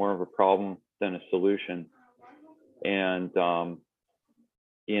can be more of a problem than a solution. And,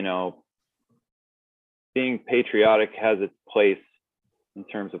 being patriotic has its place in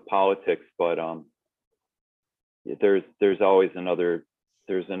terms of politics, but there's always another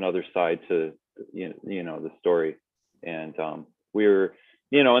side to the story. And we're,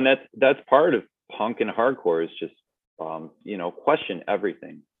 and that's part of punk and hardcore is just question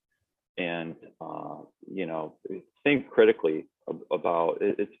everything and think critically about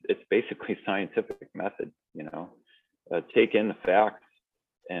it. It's basically scientific method, take in the facts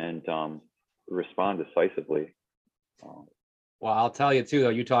and respond decisively. Well, I'll tell you too, though,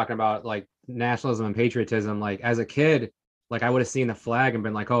 you talking about like nationalism and patriotism, like as a kid, like I would have seen the flag and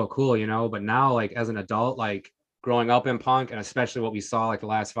been like, oh, cool, but now like as an adult, like growing up in punk and especially what we saw like the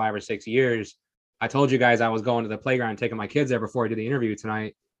last 5 or 6 years, I told you guys I was going to the playground taking my kids there before I did the interview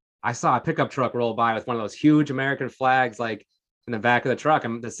tonight. I saw a pickup truck roll by with one of those huge American flags like in the back of the truck.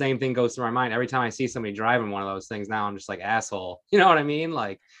 And the same thing goes through my mind every time I see somebody driving one of those things. Now I'm just like, asshole, you know what I mean?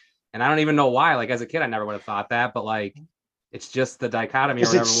 Like, and I don't even know why. Like as a kid, I never would have thought that, but like it's just the dichotomy.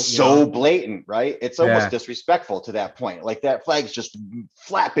 Because it's so blatant, right? It's almost disrespectful to that point. Like that flag's just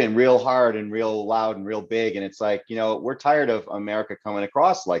flapping real hard and real loud and real big. And it's like, we're tired of America coming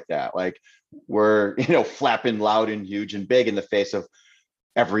across like that. Like we're, flapping loud and huge and big in the face of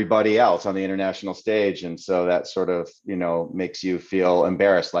everybody else on the international stage. And so that sort of, makes you feel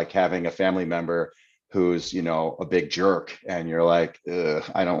embarrassed, like having a family member who's, a big jerk. And you're like,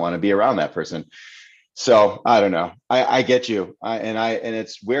 I don't want to be around that person. So I don't know. I get you. And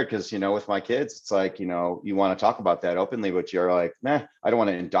it's weird because, with my kids, it's like, you want to talk about that openly, but you're like, I don't want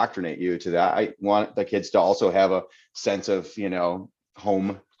to indoctrinate you to that. I want the kids to also have a sense of,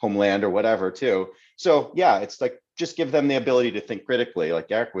 homeland or whatever too. So yeah, it's like, just give them the ability to think critically,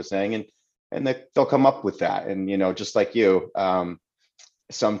 like Eric was saying, and they'll come up with that. And, just like you,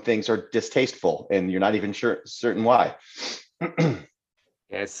 some things are distasteful and you're not even certain why.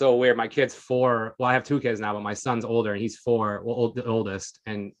 Yeah, it's so weird. My kid's 4. Well, I have 2 kids now, but my son's older and he's 4, the oldest.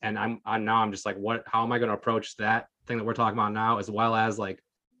 And I'm just like, how am I going to approach that thing that we're talking about now, as well as like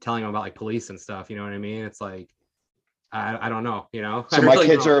telling him about like police and stuff. You know what I mean? It's like, I don't know, So my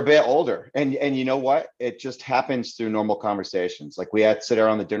kids are a bit older, and you know what? It just happens through normal conversations. Like we had to sit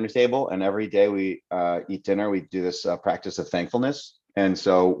around the dinner table, and every day we eat dinner, we do this practice of thankfulness. And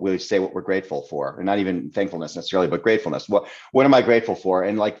so we say what we're grateful for, and not even thankfulness necessarily, but gratefulness. What am I grateful for?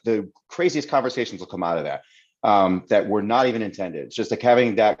 And like the craziest conversations will come out of that, that were not even intended. It's just like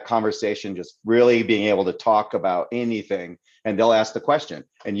having that conversation, just really being able to talk about anything, and they'll ask the question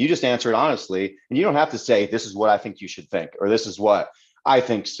and you just answer it honestly. And you don't have to say, this is what I think you should think, or this is what I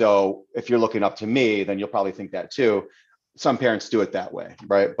think. So if you're looking up to me, then you'll probably think that too. Some parents do it that way,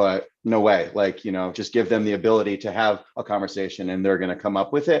 right? But no way, like, just give them the ability to have a conversation and they're going to come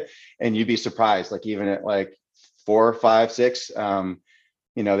up with it. And you'd be surprised, like even at like 4, 5, 6,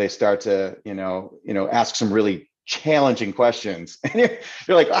 they start to, ask some really challenging questions. And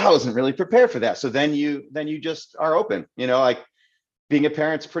you're like, oh, I wasn't really prepared for that. So then you just are open, like being a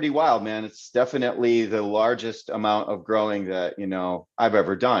parent's pretty wild, man. It's definitely the largest amount of growing that, I've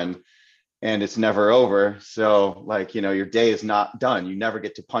ever done. And it's never over. So like, your day is not done. You never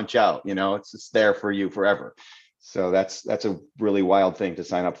get to punch out, it's there for you forever. So that's a really wild thing to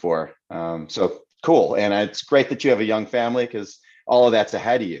sign up for. So cool. And it's great that you have a young family, because all of that's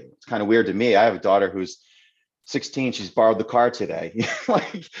ahead of you. It's kind of weird to me. I have a daughter who's 16. She's borrowed the car today.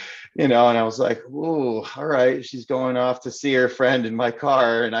 Like, and I was like, ooh, all right. She's going off to see her friend in my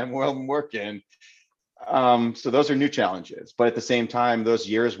car and I'm working. So those are new challenges, but at the same time, those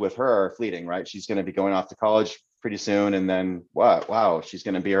years with her are fleeting, right? She's going to be going off to college pretty soon. And then what? Wow. She's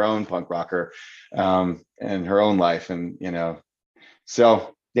going to be her own punk rocker, and her own life. And,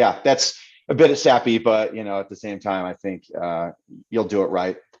 so yeah, that's a bit sappy, but, at the same time, I think, you'll do it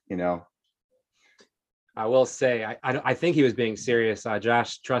right, I will say, I think he was being serious.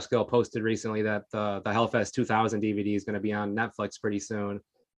 Josh Truskill posted recently that the Hellfest 2000 DVD is going to be on Netflix pretty soon,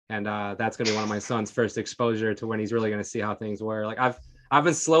 and that's going to be one of my son's first exposure to when he's really going to see how things were. Like I've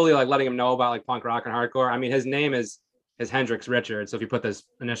been slowly like letting him know about like punk rock and hardcore. I mean, his name is Hendrix Richard, so if you put those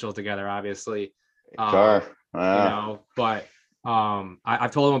initials together, obviously, Sure. But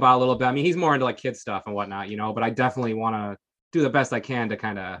I've told him about a little bit. I mean, he's more into like kid stuff and whatnot, but I definitely want to do the best I can to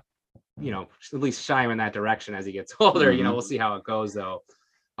kind of at least shy him in that direction as he gets older. Mhm. We'll see how it goes though.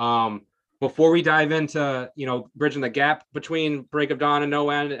 Before we dive into, bridging the gap between Break of Dawn and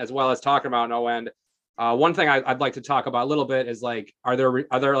No End, as well as talking about No End, one thing I'd like to talk about a little bit is like, are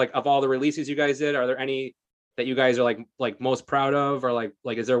there like of all the releases you guys did, are there any that you guys are like most proud of, or like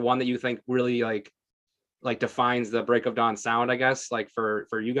is there one that you think really like defines the Break of Dawn sound, I guess, like for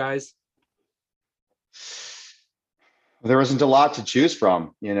you guys? There wasn't a lot to choose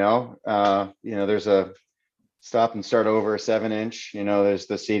from, there's a Stop and Start Over 7-inch, there's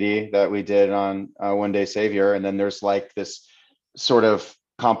the CD that we did on One Day Savior. And then there's like this sort of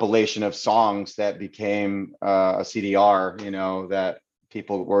compilation of songs that became a CDR, that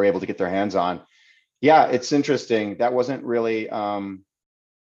people were able to get their hands on. Yeah, it's interesting. That wasn't really, I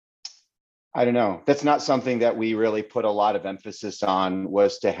don't know. That's not something that we really put a lot of emphasis on,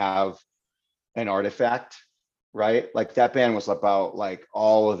 was to have an artifact, right? Like that band was about like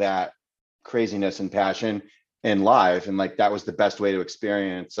all of that craziness and passion and live, and like that was the best way to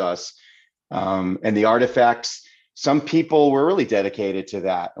experience us. And the artifacts, some people were really dedicated to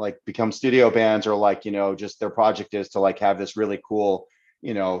that, like become studio bands, or like just their project is to like have this really cool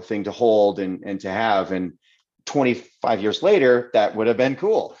thing to hold and to have. And 25 years later, that would have been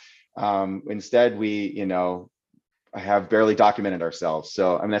cool. Instead, we have barely documented ourselves.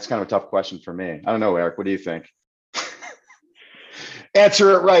 So I mean, that's kind of a tough question for me. I don't know, Eric, what do you think?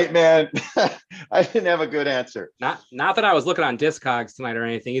 Answer it right, man. I didn't have a good answer. Not that I was looking on Discogs tonight or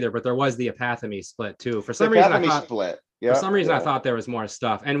anything either, but there was the Apathy split too. For some The reason, Apathy split. Yeah, for some reason, I thought there was more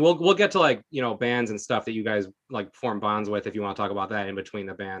stuff, and we'll get to like bands and stuff that you guys like form bonds with if you want to talk about that in between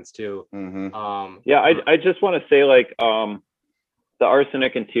the bands too. Mhm. I just want to say like the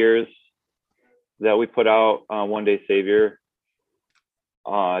Arsenic and Tears that we put out on One Day Savior.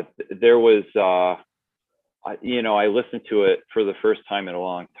 There was I listened to it for the first time in a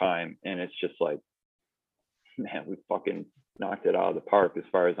long time, and it's just like, man, we fucking knocked it out of the park as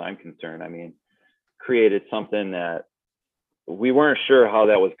far as I'm concerned. I mean, created something that we weren't sure how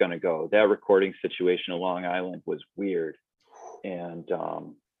that was going to go. That recording situation in Long Island was weird. And,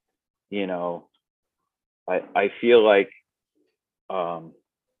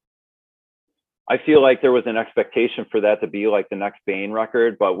 I feel like there was an expectation for that to be like the next Bane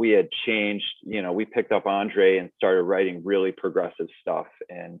record, but we had changed, we picked up Andre and started writing really progressive stuff.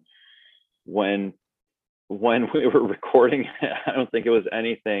 And when we were recording, I don't think it was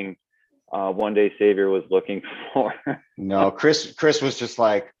anything One Day Savior was looking for. No, Chris was just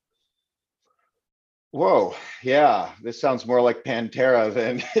like, whoa, yeah, this sounds more like Pantera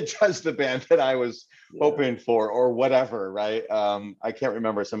than it does the band that I was hoping for, or whatever, right? I can't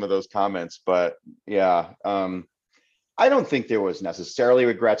remember some of those comments, but yeah, I don't think there was necessarily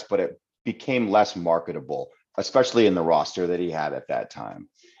regrets, but it became less marketable, especially in the roster that he had at that time.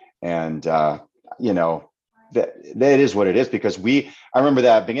 And that is what it is, because I remember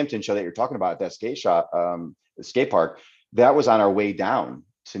that Binghamton show that you're talking about, that skate shop, the skate park, that was on our way down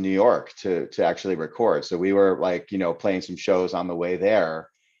to New York to actually record. So we were like, playing some shows on the way there.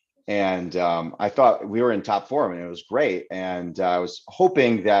 And I thought we were in top form and it was great. And I was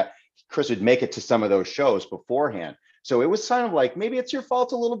hoping that Chris would make it to some of those shows beforehand. So it was kind of like, maybe it's your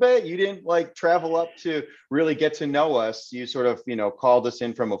fault a little bit. You didn't like travel up to really get to know us. You sort of, called us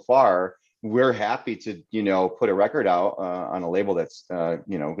in from afar. We're happy to, put a record out on a label that's, going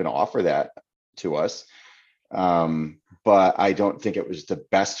to offer that to us. But I don't think it was the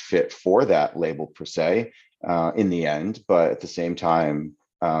best fit for that label per se, in the end. But at the same time,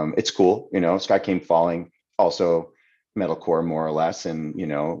 it's cool. Sky Came Falling, also metalcore more or less, and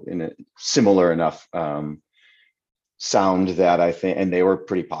in a similar enough sound that I think, and they were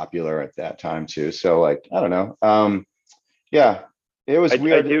pretty popular at that time too. So like, I don't know. Yeah, it was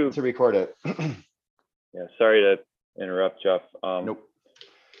weird to record it. Yeah, sorry to interrupt, Jeff. Nope.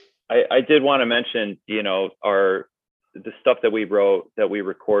 I did want to mention, the stuff that we wrote, that we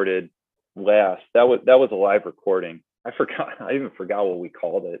recorded last, that was a live recording. I even forgot what we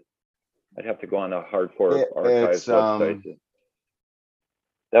called it. I'd have to go on the Hardcore Archives website.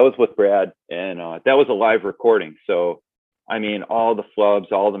 That was with Brad, and that was a live recording. So, I mean, all the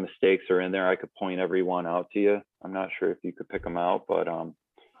flubs, all the mistakes are in there. I could point every one out to you. I'm not sure if you could pick them out, but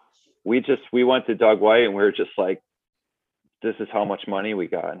we went to Doug White and we were just like, this is how much money we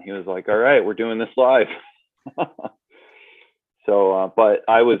got. And he was like, all right, we're doing this live. So, but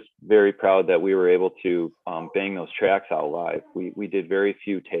I was very proud that we were able to bang those tracks out live. We did very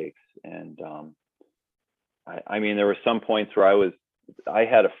few takes. And I mean, there were some points where I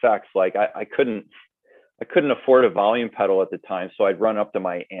had effects, like I couldn't afford a volume pedal at the time. So I'd run up to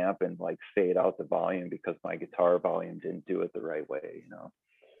my amp and like fade out the volume because my guitar volume didn't do it the right way, you know?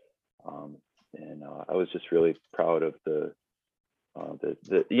 And I was just really proud of the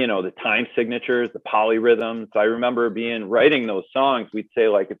you know, the time signatures, the polyrhythms. I remember writing those songs. We'd say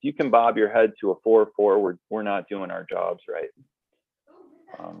like, if you can bob your head to a 4/4, we're not doing our jobs right.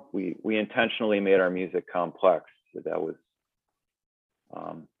 We intentionally made our music complex. So that was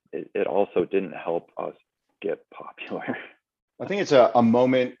it also didn't help us get popular. I think it's a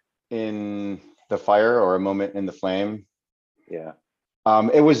moment in the fire or a moment in the flame. Yeah.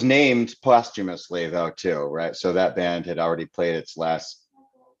 It was named posthumously though too, right? So that band had already played its last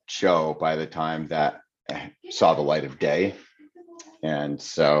show by the time that saw the light of day. And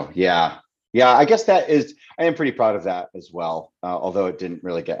so, yeah, I guess I am pretty proud of that as well. Although it didn't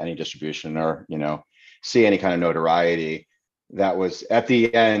really get any distribution or, you know, see any kind of notoriety. That was at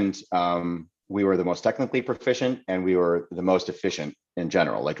the end, we were the most technically proficient and we were the most efficient in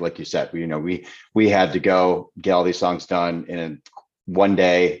general. Like you said, we had to go get all these songs done in one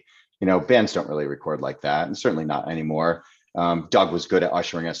day. You know, bands don't really record like that, and certainly not anymore. Doug was good at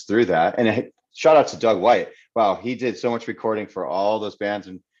ushering us through that. And shout out to Doug White. Wow, he did so much recording for all those bands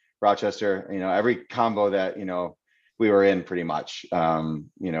in Rochester. You know, every combo that, you know, we were in pretty much,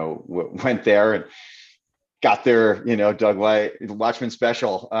 you know, went there and got their, you know, Doug White Watchman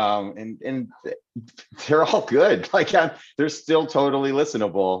special. And they're all good. Like they're still totally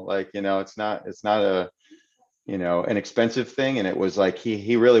listenable. Like, you know, it's not a, you know, an expensive thing. And it was like,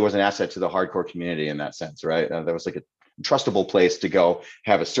 he really was an asset to the hardcore community in that sense, right? That was like a trustable place to go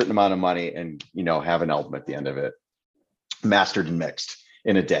have a certain amount of money and, you know, have an album at the end of it, mastered and mixed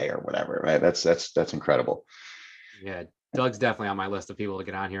in a day or whatever, right? That's incredible. Yeah, Doug's definitely on my list of people to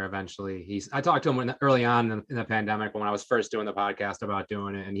get on here eventually. I talked to him early on in the pandemic when I was first doing the podcast about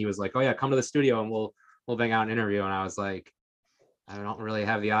doing it, and he was like, "Oh yeah, come to the studio and we'll bang out an interview." And I was like, I don't really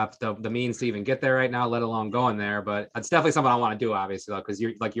have the means to even get there right now, let alone going there. But it's definitely something I want to do, obviously, because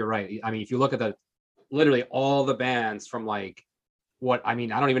you're right. I mean, if you look at literally all the bands from like I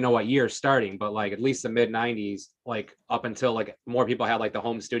don't even know what year starting, but like at least the mid 90s, like up until like more people had like the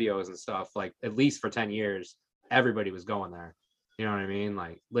home studios and stuff, like at least for 10 years, everybody was going there. You know what I mean?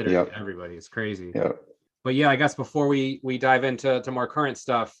 Like literally everybody. It's crazy. Yep. But yeah, I guess before we dive into more current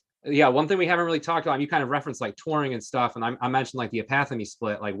stuff, yeah, one thing we haven't really talked about, you kind of referenced like touring and stuff, and I mentioned like the Apathy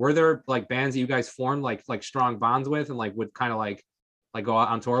split. Like, were there like bands that you guys formed like strong bonds with and like would kind of like go out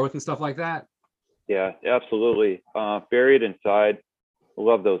on tour with and stuff like that? Yeah, absolutely. Buried Inside,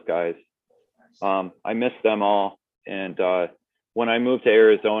 love those guys. I miss them all. And when I moved to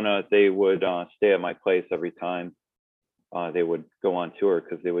Arizona, they would stay at my place every time they would go on tour,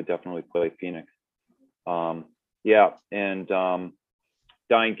 because they would definitely play Phoenix. Yeah, and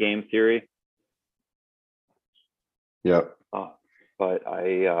Dying Game Theory. Yep. But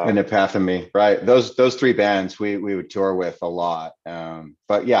and Apathy, right? Those three bands we would tour with a lot.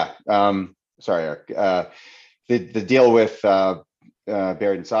 But yeah, sorry, Eric. The deal with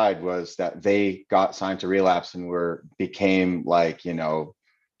Buried Inside was that they got signed to Relapse and became like, you know,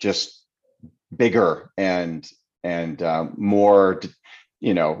 just bigger and more,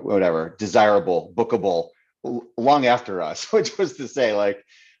 you know, whatever, desirable, bookable long after us, which was to say, like,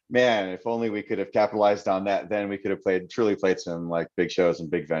 man, if only we could have capitalized on that, then we could have truly played some like big shows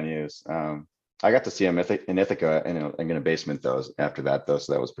and big venues. I got to see them in Ithaca in a basement after that though,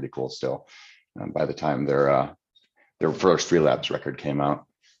 so that was pretty cool still. By the time their first Relapse record came out.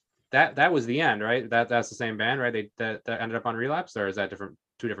 That was the end, right? That's the same band, right? That ended up on Relapse, or is that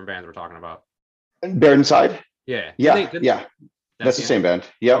two different bands we're talking about? Buried Inside? Yeah. Yeah. That's the same band.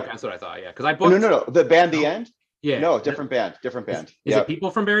 Yeah. Okay, that's what I thought. Yeah, because I booked. No. The band, The End. Yeah. No, different band. Is it people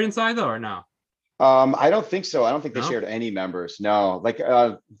from Buried Inside though, or no? I don't think so. I don't think they No? shared any members. No, like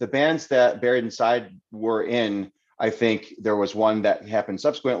the bands that Buried Inside were in, I think there was one that happened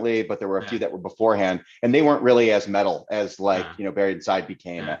subsequently, but there were a few that were beforehand, and they weren't really as metal as like, you know, Buried Inside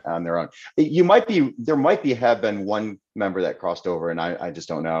became on their own. There might have been one member that crossed over, and I just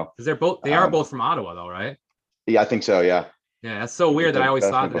don't know. Because they are both from Ottawa though, right? Yeah, I think so. Yeah. Yeah, that's so weird that I always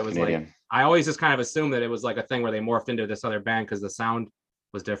thought that it was Canadian. like, I always just kind of assumed that it was like a thing where they morphed into this other band because the sound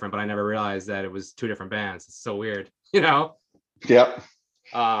was different, but I never realized that it was two different bands. It's so weird, you know? Yep.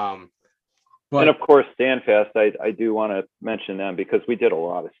 And of course, Standfast, I do want to mention them because we did a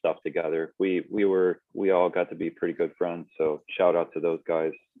lot of stuff together. We all got to be pretty good friends. So shout out to those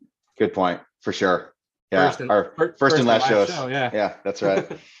guys. Good point, for sure. Yeah, First and- our fir- first and last shows. show, yeah. Yeah, that's right.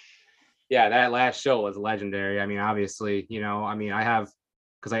 Yeah, that last show was legendary. I mean, obviously, I have,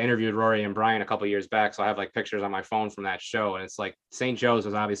 because I interviewed Rory and Brian a couple years back, so I have like pictures on my phone from that show, and it's like St. Joe's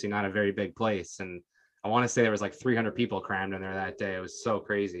was obviously not a very big place, and I want to say there was like 300 people crammed in there that day. It was so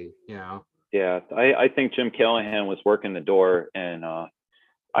crazy, Yeah, I think Jim Callahan was working the door, and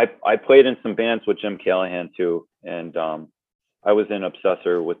I played in some bands with Jim Callahan too, and I was in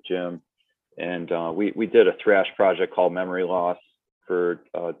Obsessor with Jim, and we did a thrash project called Memory Loss for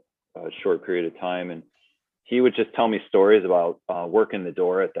a short period of time, and he would just tell me stories about working the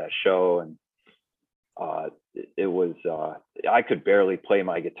door at that show, and it was I could barely play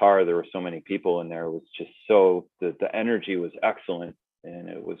my guitar. There were so many people in there. It was just so the energy was excellent, and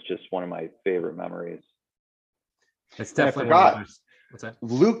it was just one of my favorite memories. It's definitely forgot. one of those. What's that?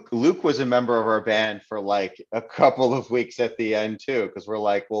 Luke was a member of our band for like a couple of weeks at the end too, because we're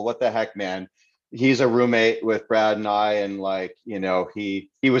like, well, what the heck, man? He's a roommate with Brad and I, and like, he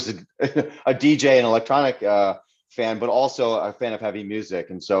was a DJ and electronic fan, but also a fan of heavy music,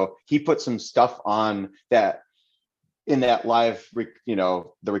 and so he put some stuff on that in that live, the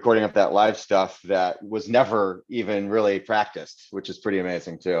recording of that live stuff that was never even really practiced, which is pretty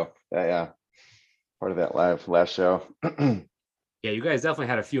amazing too. Yeah, part of that last show. Yeah, you guys definitely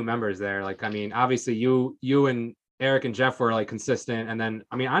had a few members there. Like, I mean, obviously you and Eric and Jeff were like consistent. And then,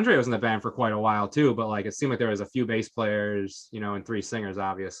 I mean, Andre was in the band for quite a while too, but like, it seemed like there was a few bass players, and 3 singers,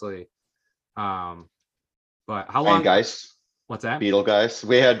 obviously. But how long? Ryan Geis, What's that? Beetle Geis.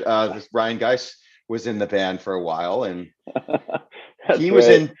 We had Ryan Geis was in the band for a while, and he was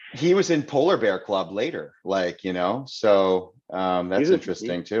in Polar Bear Club later, so that's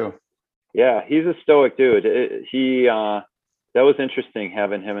interesting too. Yeah, he's a stoic dude. That was interesting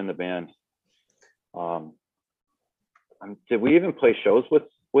having him in the band. Did we even play shows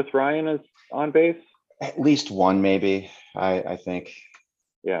with Ryan as on bass? At least one, maybe. I think.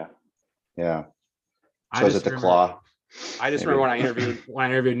 Yeah. Shows at the Claw. I just remember when I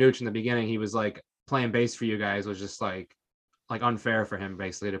interviewed Nooch in the beginning, he was like, playing bass for you guys was just like unfair for him,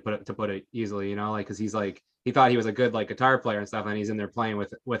 basically, to put it easily, because he's like, he thought he was a good like guitar player and stuff, and he's in there playing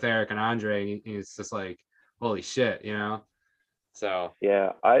with Eric and Andre, and it's just like, holy shit, So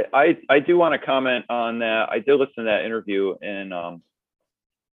yeah, I do want to comment on that. I did listen to that interview, and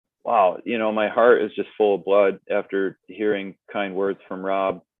wow, my heart is just full of blood after hearing kind words from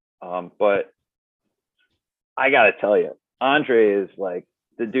Rob. But I gotta tell you, Andre is like,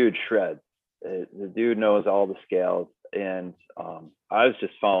 the dude shreds. The dude knows all the scales, and I was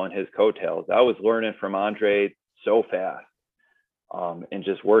just following his coattails. I was learning from Andre so fast, and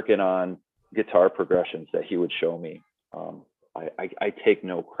just working on guitar progressions that he would show me. I take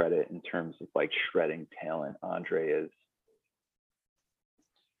no credit in terms of like shredding talent. Andre is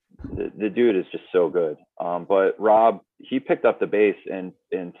the dude is just so good. But Rob, he picked up the bass and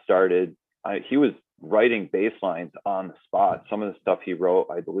started. He was writing bass lines on the spot. Some of the stuff he wrote,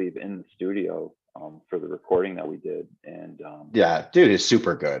 I believe, in the studio for the recording that we did. And yeah, dude is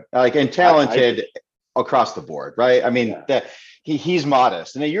super good, and talented across the board, right? I mean, yeah. That he's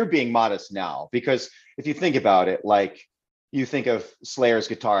modest, and you're being modest now, because if you think about it, like you think of Slayer's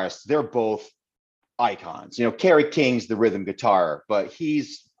guitarists, they're both icons. Kerry King's the rhythm guitar, but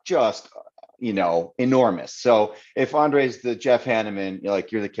he's just enormous. So if Andre's the Jeff Hanneman,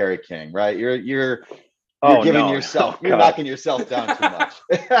 you're the Kerry King, right? You're giving yourself, you're knocking yourself down too much.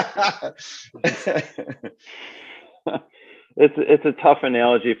 It's a tough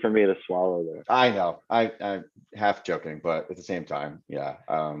analogy for me to swallow there. I know. I'm half joking, but at the same time, yeah.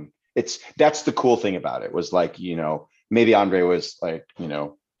 That's the cool thing about it, was like, maybe Andre was like,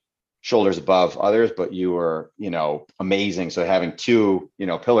 shoulders above others, but you were, amazing. So having 2,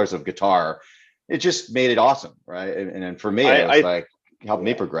 pillars of guitar, it just made it awesome, right? And then for me, it was like, helped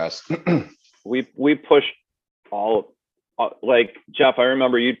me progress. We pushed all, like Jeff, I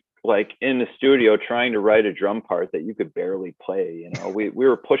remember you like in the studio trying to write a drum part that you could barely play. We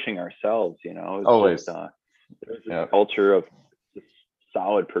were pushing ourselves. Always. There's a culture of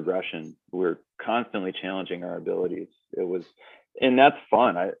solid progression. We're constantly challenging our abilities. And that's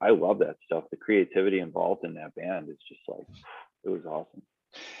fun. I love that stuff. The creativity involved in that band is just like, it was awesome.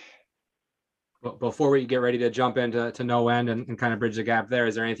 Well, before we get ready to jump into No End and kind of bridge the gap there,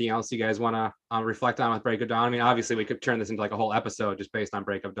 is there anything else you guys want to reflect on with Break of Dawn? I mean, obviously we could turn this into like a whole episode just based on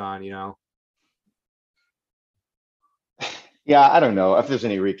Break of Dawn, Yeah, I don't know if there's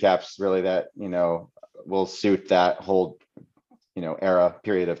any recaps really that, will suit that whole,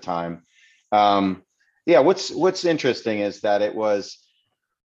 period of time. Yeah, what's interesting is that it was,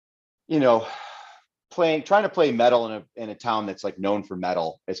 you know, trying to play metal in a town that's like known for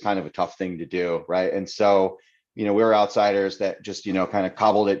metal is kind of a tough thing to do, right? And so, we were outsiders that just, kind of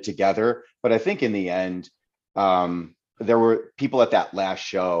cobbled it together. But I think in the end, there were people at that last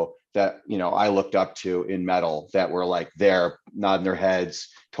show that, I looked up to in metal that were like there nodding their heads,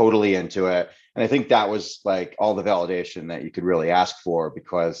 totally into it. And I think that was like all the validation that you could really ask for,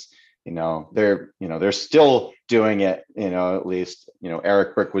 because they're still doing it. At least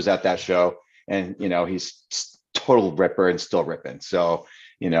Eric Brick was at that show, and he's total ripper and still ripping. So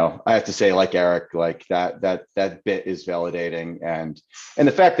I have to say, like Eric, like that bit is validating, and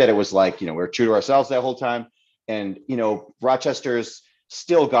the fact that it was like we're true to ourselves that whole time, and Rochester's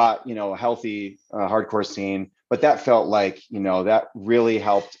still got a healthy hardcore scene, but that felt like that really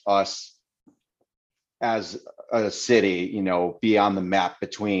helped us as a city be on the map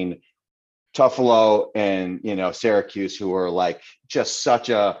between Tuffalo and Syracuse, who were like just such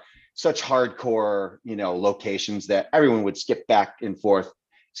hardcore locations that everyone would skip back and forth,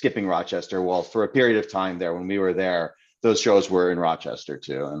 skipping Rochester. Well, for a period of time there when we were there, those shows were in Rochester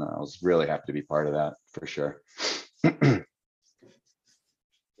too, and I was really happy to be part of that for sure.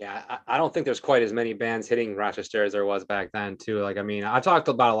 Yeah, I don't think there's quite as many bands hitting Rochester as there was back then too. Like, I mean, I've talked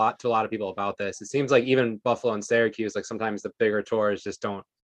about to a lot of people about this. It seems like even Buffalo and Syracuse, like sometimes the bigger tours just don't,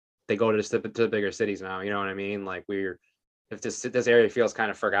 they go to the bigger cities now. You know what I mean? Like if this area feels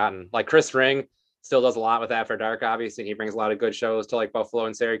kind of forgotten. Like Chris Ring still does a lot with After Dark, obviously. He brings a lot of good shows to like Buffalo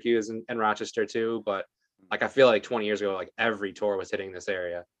and Syracuse and Rochester too. But like, I feel like 20 years ago, like every tour was hitting this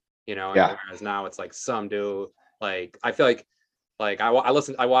area, Yeah. whereas now it's like some do. Like, I feel like I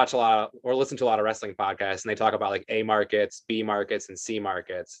listen to a lot of wrestling podcasts, and they talk about like A markets, B markets, and C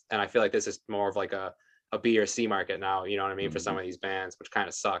markets. And I feel like this is more of like a B or C market now, you know what I mean, for some of these bands, which kind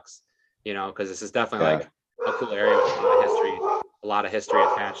of sucks, because this is definitely like a cool area with a lot of history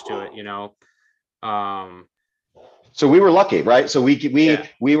attached to it, So we were lucky, right? So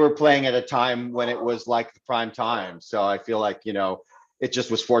we were playing at a time when it was like the prime time. So I feel like, it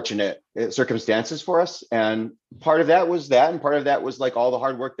just was fortunate circumstances for us. And part of that was that, and part of that was like all the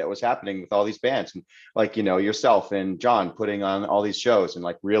hard work that was happening with all these bands, and like, yourself and John putting on all these shows and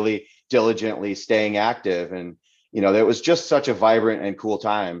like really diligently staying active. And, it was just such a vibrant and cool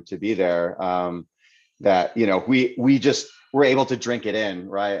time to be there, that, we just were able to drink it in.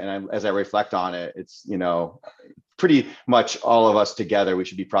 Right. And as I reflect on it, it's, pretty much all of us together, we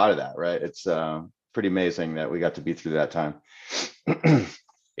should be proud of that. Right. It's pretty amazing that we got to be through that time.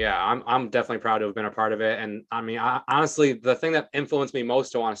 Yeah, I'm definitely proud to have been a part of it. And I mean, honestly, the thing that influenced me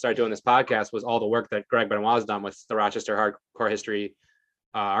most to want to start doing this podcast was all the work that Greg Benoit has done with the Rochester Hardcore History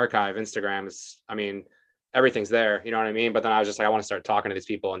Archive. Instagram is, I mean, everything's there, you know what I mean? But then I was just like, I want to start talking to these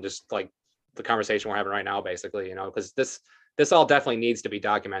people, and just like the conversation we're having right now, basically, because this all definitely needs to be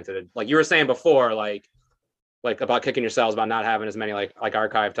documented. Like you were saying before, like about kicking yourselves about not having as many like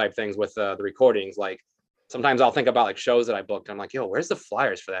archive type things with the recordings. Like sometimes I'll think about like shows that I booked. I'm like, yo, where's the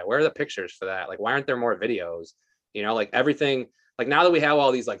flyers for that? Where are the pictures for that? Like, why aren't there more videos? Like everything, like now that we have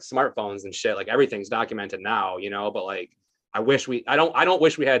all these like smartphones and shit, like everything's documented now, but like, I don't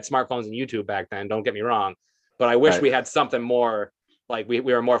wish we had smartphones and YouTube back then. Don't get me wrong, but I wish we had something more, like we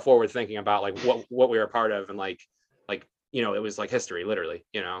were more forward thinking about like what we were a part of, and like, it was like history, literally,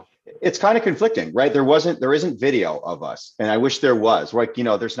 It's kind of conflicting, right? There isn't video of us, and I wish there was. Like,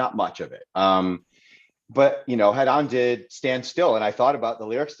 there's not much of it. But Head On did Stand Still, and I thought about the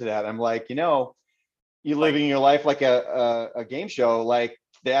lyrics to that. I'm like, you living your life like a game show, like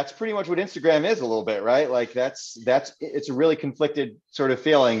that's pretty much what Instagram is a little bit, right? Like it's a really conflicted sort of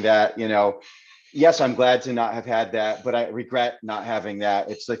feeling that, yes, I'm glad to not have had that, but I regret not having that.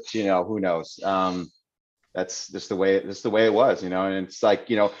 It's like, who knows? That's just the way it was, and it's like,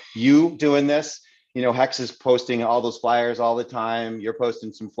 you doing this, Hex is posting all those flyers all the time. You're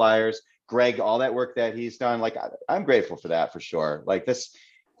posting some flyers. Greg, all that work that he's done, like I'm grateful for that for sure. Like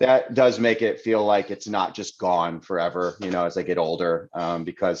that does make it feel like it's not just gone forever, as I get older,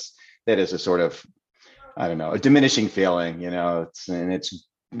 because that is a sort of, I don't know, a diminishing feeling, it's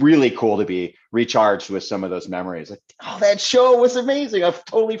really cool to be recharged with some of those memories. Like, oh, that show was amazing. I've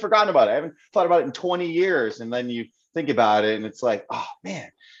totally forgotten about it. I haven't thought about it in 20 years. And then you think about it and it's like, oh man,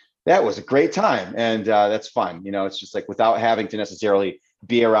 that was a great time. And that's fun. It's just like without having to necessarily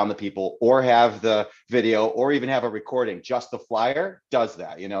be around the people or have the video or even have a recording, just the flyer does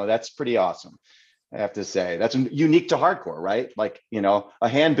that. That's pretty awesome. I have to say that's unique to hardcore, right? Like, a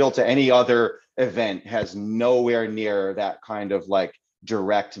handbill to any other event has nowhere near that kind of like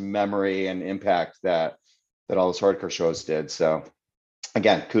direct memory and impact that all those hardcore shows did. So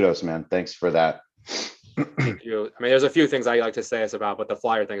again, kudos, man. Thanks for that. Thank you. I mean, there's a few things I like to say this about, but the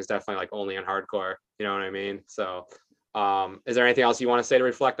flyer thing is definitely like only in hardcore. You know what I mean? So, is there anything else you want to say to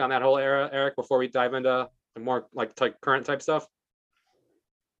reflect on that whole era, Eric, before we dive into more like current type stuff?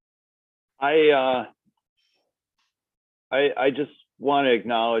 I just want to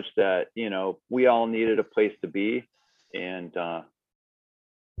acknowledge that, you know, we all needed a place to be, and that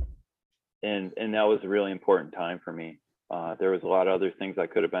was a really important time for me. There was a lot of other things I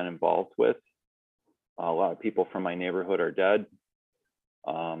could have been involved with. A lot of people from my neighborhood are dead.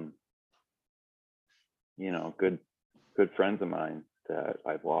 You know, good friends of mine that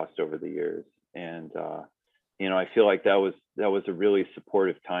I've lost over the years, and you know, I feel like that was a really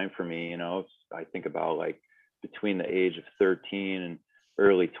supportive time for me. You know, I think about like between the age of 13 and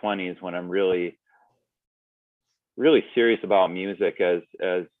early 20s when I'm really serious about music as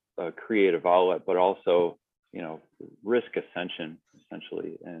a creative outlet, but also, you know, risk ascension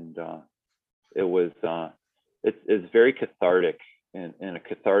essentially. And it was it's very cathartic, and a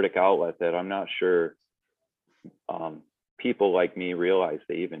cathartic outlet that I'm not sure people like me realize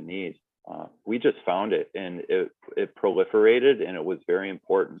they even need. We just found it, and it proliferated, and it was very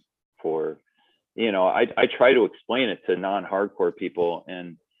important for, you know, I try to explain it to non-hardcore people,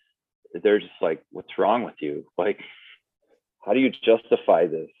 and they're just like, what's wrong with you? Like, how do you justify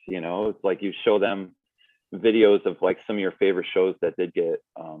this? You know, it's like you show them videos of like some of your favorite shows that did get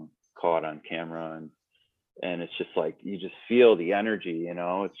caught on camera, and it's just like, you just feel the energy, you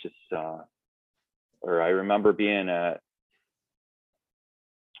know. It's just or I remember being at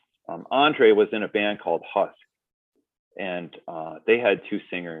Andre was in a band called Husk, and they had two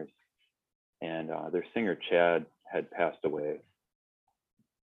singers, and their singer Chad had passed away,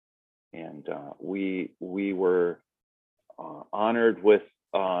 and we were honored with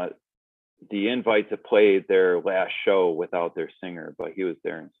the invite to play their last show without their singer, but he was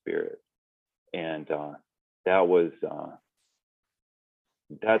there in spirit. And that was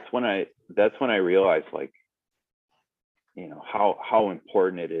that's when I realized, like, you know, how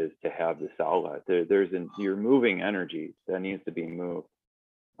important it is to have this outlet. You're moving energy that needs to be moved.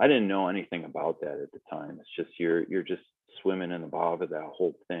 I didn't know anything about that at the time. It's just you're just swimming in the bottom of that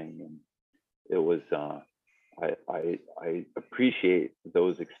whole thing, and it was I appreciate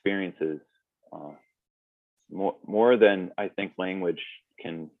those experiences more than I think language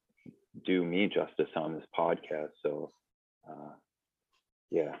can do me justice on this podcast. So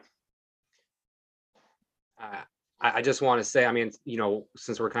yeah. I just want to say, I mean, you know,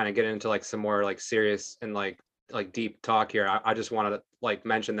 since we're kind of getting into like some more like serious and like deep talk here, I just wanted to like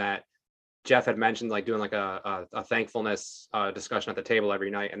mention that Jeff had mentioned like doing like a thankfulness discussion at the table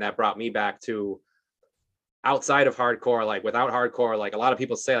every night, and that brought me back to outside of hardcore. Like without hardcore, like a lot of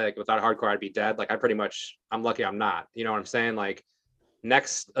people say like without hardcore I'd be dead. Like I'm lucky I'm not. You know what I'm saying? Like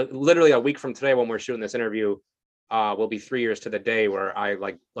next, literally a week from today when we're shooting this interview, will be 3 years to the day where I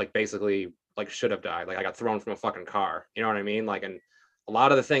like basically like should have died. Like I got thrown from a fucking car. You know what I mean? Like, and a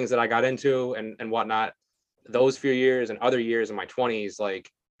lot of the things that I got into and whatnot, those few years and other years in my 20s,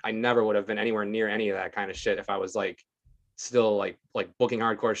 like I never would have been anywhere near any of that kind of shit if I was like still like booking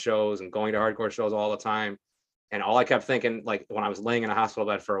hardcore shows and going to hardcore shows all the time. And all I kept thinking, like when I was laying in a hospital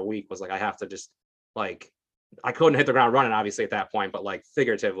bed for a week, was like I have to just like, I couldn't hit the ground running obviously at that point, but like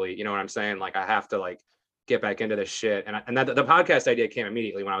figuratively, you know what I'm saying? Like I have to like get back into this shit. And that the podcast idea came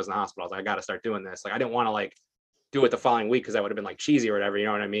immediately when I was in the hospital. I was like, I got to start doing this. Like I didn't want to like do it the following week because that would have been like cheesy or whatever, you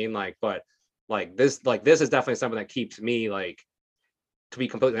know what I mean? Like, but like this is definitely something that keeps me, like, to be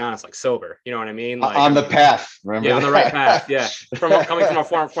completely honest, like sober, you know what I mean? Like on the path, remember? Yeah, on the right path. Yeah. Coming from a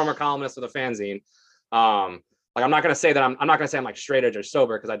former columnist with a fanzine. Like I'm not gonna say that I'm not gonna say I'm like straight edge or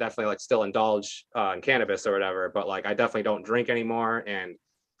sober, because I definitely like still indulge in cannabis or whatever, but like I definitely don't drink anymore, and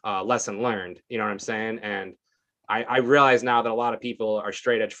lesson learned, you know what I'm saying? And I realize now that a lot of people are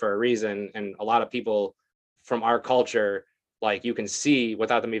straight edge for a reason, and a lot of people from our culture, like you can see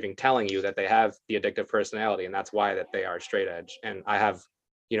without them even telling you that they have the addictive personality, and that's why that they are straight edge. And I have,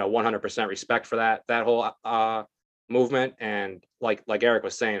 you know, 100% respect for that whole movement. And like Eric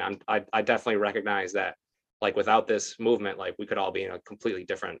was saying, I definitely recognize that like without this movement, like we could all be in a completely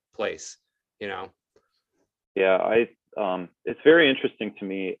different place, you know? Yeah, it's very interesting to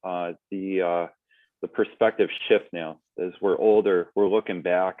me, the perspective shift now. As we're older, we're looking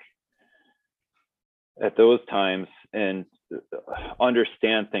back at those times and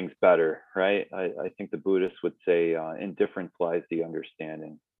understand things better, right? I think the Buddhists would say, indifference lies the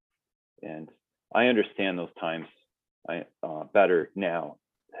understanding. And I understand those times better now,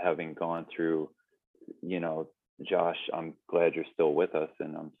 having gone through, you know, Josh, I'm glad you're still with us,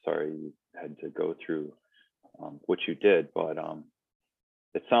 and I'm sorry you had to go through what you did, but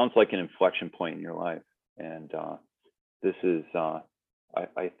it sounds like an inflection point in your life. And this is,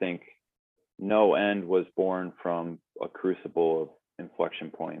 I think, No End was born from a crucible of inflection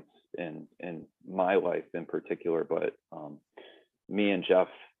points in my life in particular. But me and Jeff,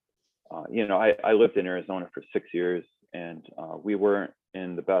 I lived in Arizona for 6 years, and we weren't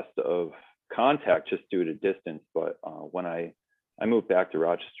in the best of contact just due to distance. But when I moved back to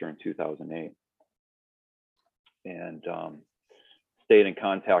Rochester in 2008, and stayed in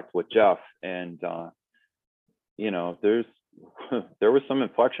contact with Jeff, and there was some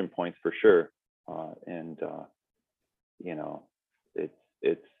inflection points for sure, and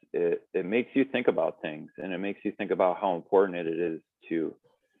it makes you think about things, and it makes you think about how important it is to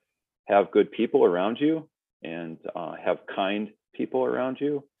have good people around you, and have kind people around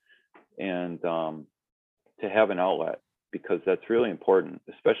you, and to have an outlet, because that's really important,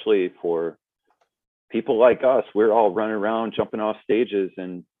 especially for people like us. We're all running around, jumping off stages,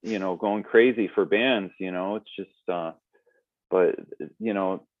 and going crazy for bands. It's just but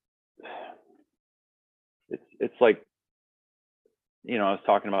it's like, I was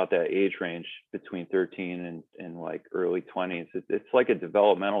talking about that age range between 13 and like early 20s. It's like a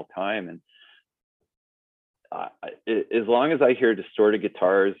developmental time, and as long as I hear distorted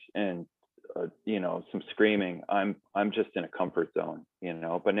guitars and some screaming, I'm just in a comfort zone.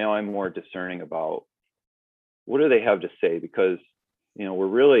 But now I'm more discerning about what do they have to say, because we're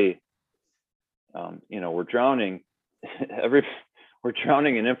really we're drowning we're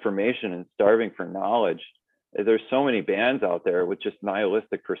drowning in information and starving for knowledge. There's so many bands out there with just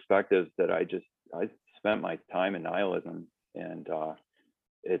nihilistic perspectives that I spent my time in nihilism, and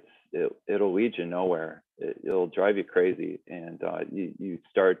it'll lead you nowhere. It'll drive you crazy, and you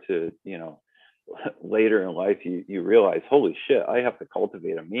start to later in life you realize, holy shit, I have to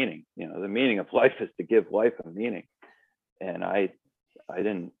cultivate a meaning. The meaning of life is to give life a meaning, and I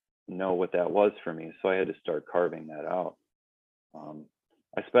didn't know what that was for me, so I had to start carving that out.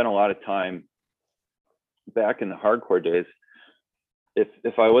 I spent a lot of time back in the hardcore days.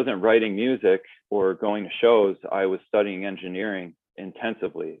 If I wasn't writing music or going to shows, I was studying engineering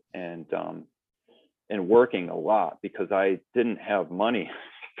intensively, and working a lot, because I didn't have money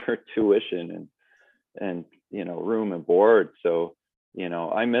for tuition and room and board. So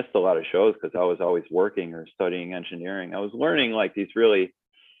I missed a lot of shows because I was always working or studying engineering. I was learning like these really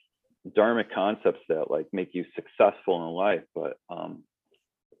dharmic concepts that like make you successful in life, but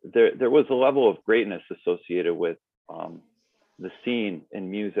there was a level of greatness associated with the scene in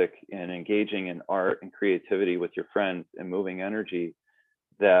music and engaging in art and creativity with your friends and moving energy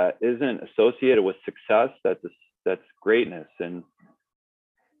that isn't associated with success. That's greatness. And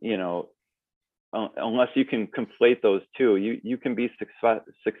unless you can conflate those two, you can be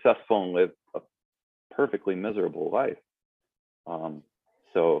successful and live a perfectly miserable life.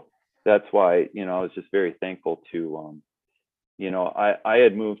 So that's why I was just very thankful to I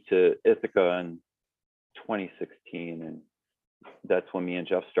had moved to Ithaca in 2016, and that's when me and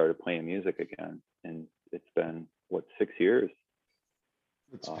Jeff started playing music again, and it's been 6 years.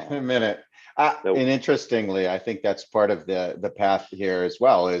 It's been a minute. And interestingly, I think that's part of the path here as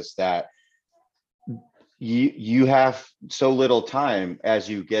well, is that you have so little time as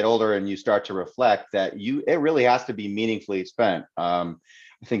you get older and you start to reflect that it really has to be meaningfully spent.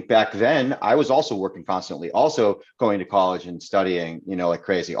 I think back then I was also working constantly, also going to college and studying, like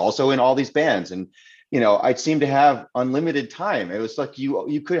crazy, also in all these bands. And, I seemed to have unlimited time. It was like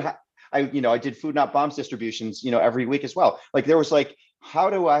you could, I did Food Not Bombs distributions, every week as well. Like there was like, how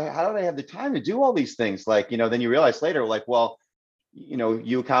do I have the time to do all these things? Like, then you realize later, like, well,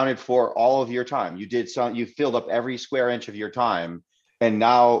 you accounted for all of your time. You filled up every square inch of your time. And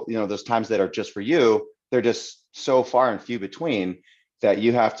now, those times that are just for you, they're just so far and few between that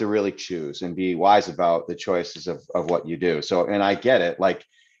you have to really choose and be wise about the choices of what you do. So, and I get it. Like,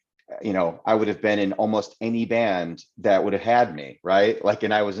 I would have been in almost any band that would have had me, right? Like,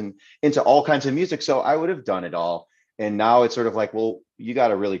 and I was into all kinds of music, so I would have done it all. And now it's sort of like, well, you got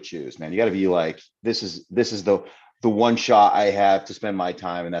to really choose, man. You got to be like, this is the one shot I have to spend my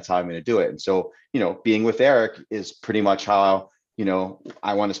time, and that's how I'm going to do it. And so, being with Eric is pretty much how,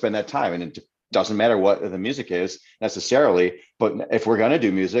 I want to spend that time. And it doesn't matter what the music is necessarily, but if we're going to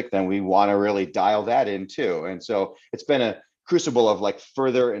do music, then we want to really dial that in too. And so it's been a crucible of like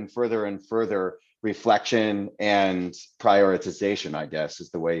further and further and further reflection and prioritization, I guess is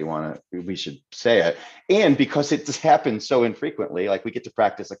the way we should say it. And because it just happens so infrequently, like we get to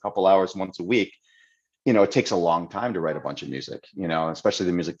practice a couple hours once a week, it takes a long time to write a bunch of music, especially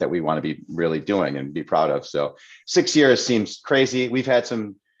the music that we want to be really doing and be proud of. So 6 years seems crazy. We've had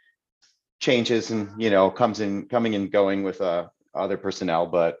some changes and, coming and going with other personnel,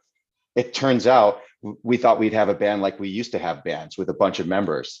 but it turns out we thought we'd have a band like we used to have bands with a bunch of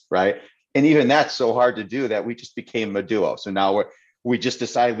members, right? And even that's so hard to do that we just became a duo. So now we just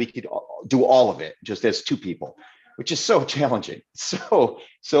decided we could do all of it just as two people, which is so challenging, so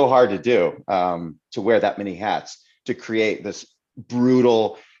hard to do, to wear that many hats, to create this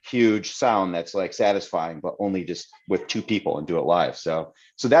brutal, huge sound that's like satisfying, but only just with two people and do it live. So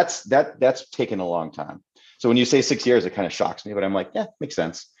that's taken a long time. So when you say 6 years, it kind of shocks me, but I'm like, yeah, makes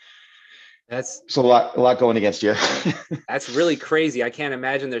sense. That's So a lot going against you. that's really crazy. I can't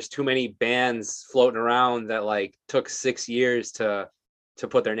imagine there's too many bands floating around that like took 6 years to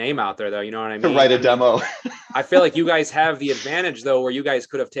put their name out there, though. You know what I To mean? write a demo. I feel like you guys have the advantage though, where you guys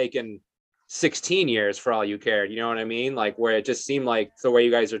could have taken 16 years for all you cared. You know what I mean? Like where it just seemed like the way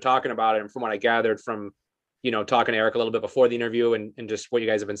you guys are talking about it, and from what I gathered from, talking to Eric a little bit before the interview and just what you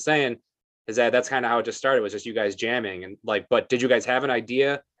guys have been saying, is that that's kind of how it just started, was just you guys jamming. And like, but did you guys have an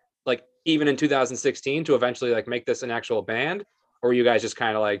idea, like even in 2016, to eventually like make this an actual band, or were you guys just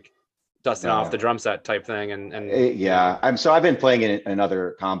kind of like dusting off the drum set type thing? And Yeah, I've been playing in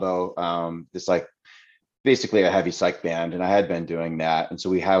another combo, this like basically a heavy psych band, and I had been doing that. And so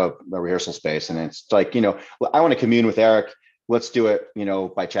we have a rehearsal space, and it's like, I want to commune with Eric. Let's do it,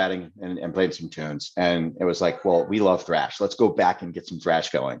 by chatting and playing some tunes. And it was like, well, we love thrash. Let's go back and get some thrash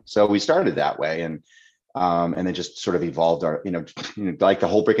going. So we started that way, and then just sort of evolved our, like the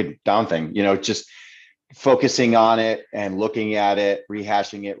whole Break It Down thing, just focusing on it and looking at it,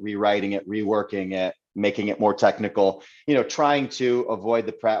 rehashing it, rewriting it, reworking it, making it more technical, trying to avoid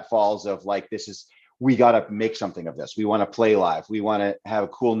the pratfalls of like, we got to make something of this. We want to play live. We want to have a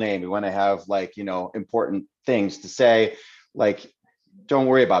cool name. We want to have like, important things to say. Like, don't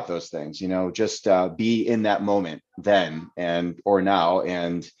worry about those things, just be in that moment then or now.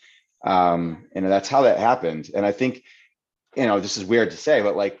 And that's how that happened. And I think, this is weird to say,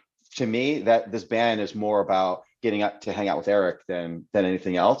 but like, to me, that this band is more about getting up to hang out with Eric than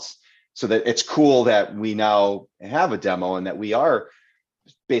anything else. So that it's cool that we now have a demo and that we are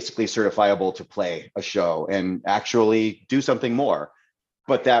basically certifiable to play a show and actually do something more.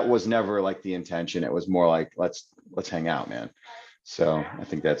 But that was never like the intention. It was more like, let's hang out, man. So I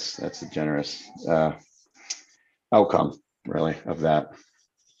think that's a generous outcome, really, of that.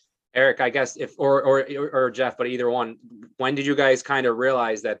 Eric, I guess or Jeff, but either one, when did you guys kind of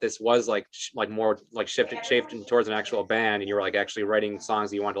realize that this was like more like shifting towards an actual band, and you were like actually writing songs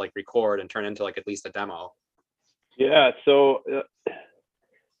that you wanted to like record and turn into like at least a demo? Yeah. So,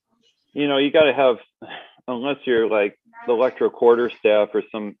 you got to have, unless you're like the Electro Quarterstaff or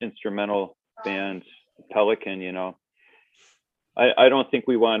some instrumental band, Pelican, I don't think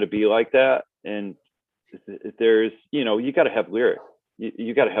we want to be like that. And there's, you got to have lyrics.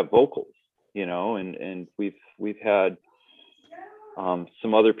 You got to have vocals, and we've had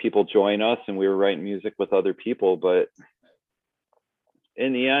some other people join us, and we were writing music with other people, but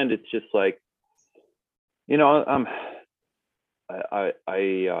in the end, it's just like,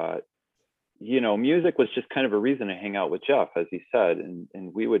 music was just kind of a reason to hang out with Jeff, as he said,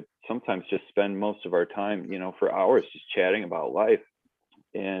 and we would sometimes just spend most of our time, for hours just chatting about life.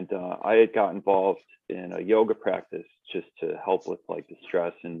 And I had got involved in a yoga practice just to help with like the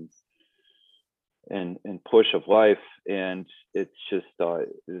stress and push of life. And it's just, that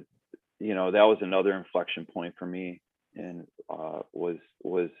was another inflection point for me, and was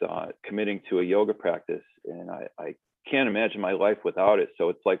committing to a yoga practice. And I can't imagine my life without it. So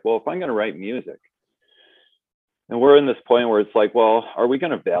it's like, well, if I'm going to write music, and we're in this point where it's like, well, are we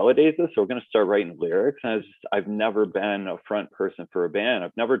going to validate this? Or we're going to start writing lyrics? And I've never been a front person for a band.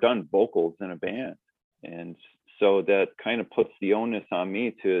 I've never done vocals in a band. And so that kind of puts the onus on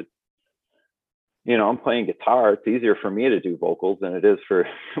me to, I'm playing guitar. It's easier for me to do vocals than it is for,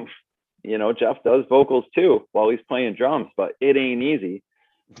 Jeff does vocals too while he's playing drums, but it ain't easy.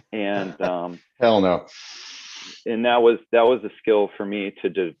 And hell no. And that was a skill for me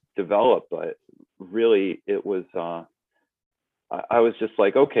to develop, but really it was, I was just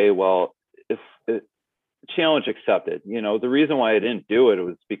like, okay, well, if challenge accepted, the reason why I didn't do it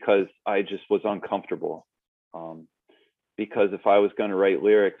was because I just was uncomfortable. Because if I was going to write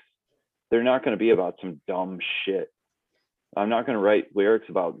lyrics, they're not going to be about some dumb shit. I'm not going to write lyrics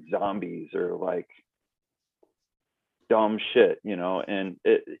about zombies or like dumb shit, and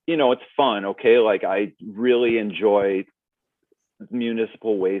it's fun. Okay. Like I really enjoy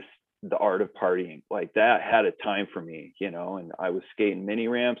Municipal Waste, the Art of Partying. Like that had a time for me, and I was skating mini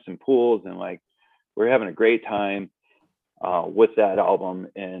ramps and pools, and like, we're having a great time with that album.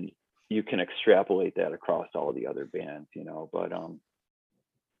 And you can extrapolate that across all the other bands, but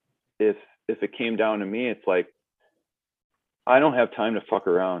if it came down to me, it's like, I don't have time to fuck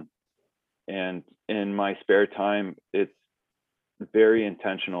around. And in my spare time, it's very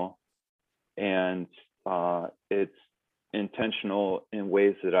intentional, and it's intentional in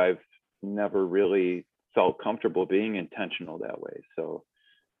ways that I've never really felt comfortable being intentional that way. So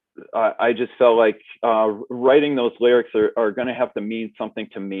I just felt like writing those lyrics are going to have to mean something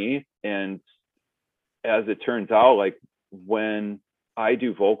to me. And as it turns out, like when I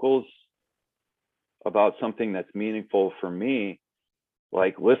do vocals about something that's meaningful for me,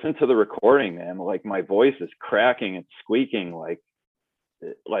 like listen to the recording, man. Like my voice is cracking and squeaking. Like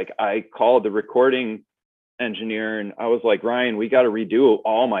I called the recording engineer and I was like, Ryan, we got to redo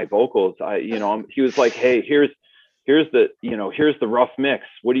all my vocals. He was like, hey, here's the rough mix.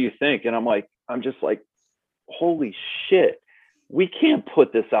 What do you think? And I'm just like, holy shit, we can't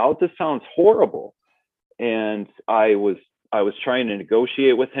put this out. This sounds horrible. And I was trying to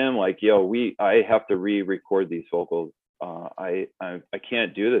negotiate with him, like, yo, I have to re-record these vocals. I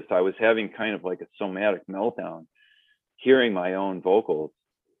can't do this. I was having kind of like a somatic meltdown hearing my own vocals.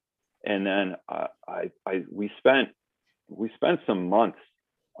 And then we spent some months,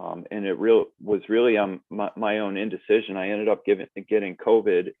 and it was really my own indecision. I ended up getting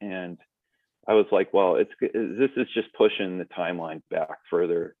COVID, and I was like, well, this is just pushing the timeline back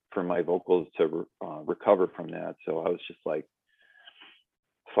further for my vocals to recover from that. So I was just like,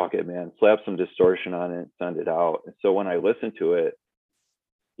 fuck it, man, slap some distortion on it, send it out. And so when I listen to it,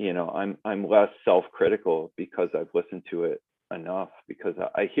 I'm less self-critical because I've listened to it enough, because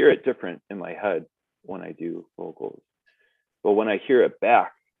I hear it different in my head when I do vocals. But when I hear it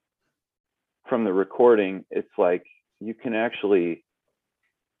back from the recording, it's like you can actually,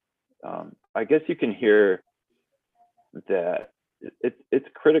 I guess you can hear that it's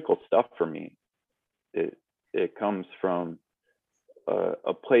critical stuff for me. It comes from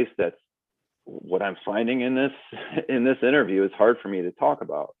a place that's, what I'm finding in this interview is hard for me to talk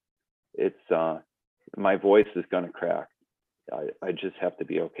about. It's my voice is going to crack. I just have to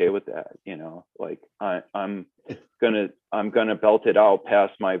be okay with that, like I'm gonna belt it out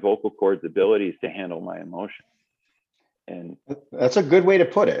past my vocal cords abilities to handle my emotion. And that's a good way to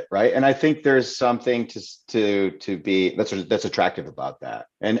put it, right? And I think there's something to be that's attractive about that.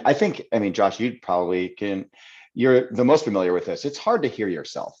 And I think, Josh, you're the most familiar with this. It's hard to hear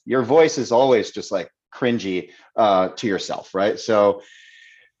yourself. Your voice is always just like cringy to yourself, right? So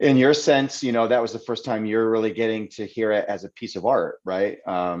in your sense, that was the first time you're really getting to hear it as a piece of art, right?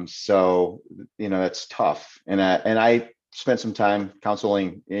 So that's tough. And I spent some time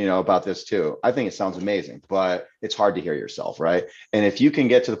counseling, about this too. I think it sounds amazing, but it's hard to hear yourself, right? And if you can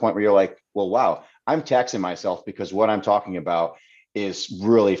get to the point where you're like, well, wow, I'm taxing myself because what I'm talking about is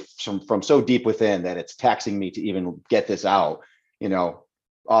really from so deep within that it's taxing me to even get this out,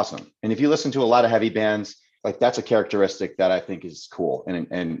 awesome. And if you listen to a lot of heavy bands, like that's a characteristic that I think is cool. And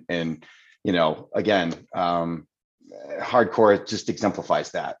again, hardcore just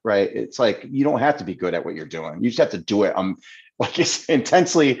exemplifies that, right? It's like, you don't have to be good at what you're doing. You just have to do it like as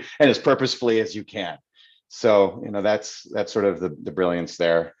intensely and as purposefully as you can. So, that's sort of the brilliance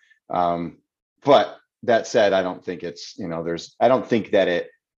there. But that said, I don't think it's, I don't think that it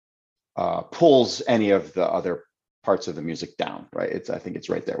pulls any of the other parts of the music down, right? I think it's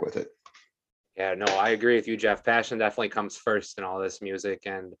right there with it. Yeah, no, I agree with you, Jeff. Passion definitely comes first in all this music.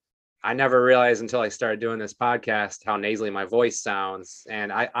 And I never realized until I started doing this podcast how nasally my voice sounds.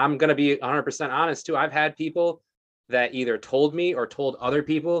 And I'm going to be 100% honest too. I've had people that either told me or told other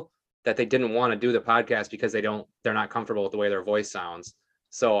people that they didn't want to do the podcast because they're not comfortable with the way their voice sounds.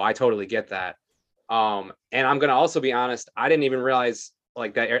 So I totally get that. And I'm going to also be honest, I didn't even realize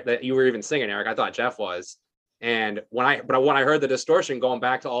like that you were even singing, Eric. I thought Jeff was. And when I heard the distortion, going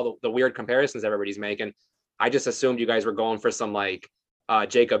back to all the weird comparisons everybody's making, I just assumed you guys were going for some like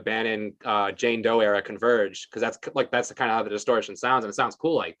Jacob Bannon, Jane Doe era Converge, because that's the kind of how the distortion sounds, and it sounds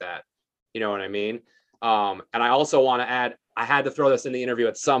cool like that. You know what I mean? And I also want to add, I had to throw this in the interview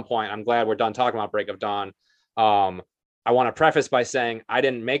at some point. I'm glad we're done talking about Break of Dawn. I want to preface by saying I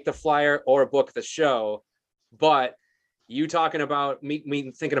didn't make the flyer or book the show, but you talking about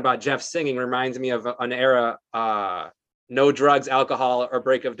me thinking about Jeff singing reminds me of an era, no drugs, alcohol, or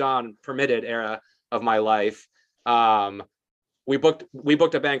Break of Dawn permitted era of my life. We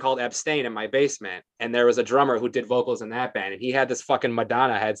booked a band called Abstain in my basement, and there was a drummer who did vocals in that band, and he had this fucking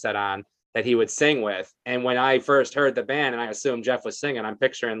Madonna headset on that he would sing with. And when I first heard the band and I assumed Jeff was singing, I'm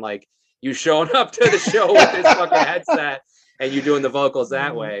picturing like you showing up to the show with this fucking headset and you doing the vocals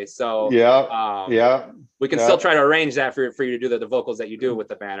that way. So Yeah. we can still try to arrange that for you to do the vocals that you do with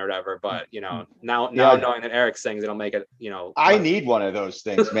the band or whatever. But now knowing that Eric sings, it'll make it, I need one of those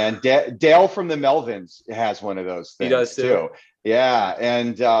things, man. Dale from the Melvins has one of those things. He does too. Yeah.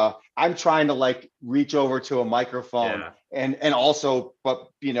 And I'm trying to like reach over to a microphone and also, but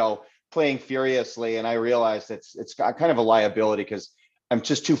playing furiously. And I realized it's got kind of a liability because I'm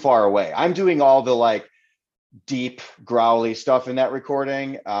just too far away. I'm doing all the like deep growly stuff in that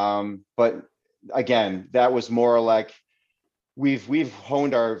recording. But again, that was more like we've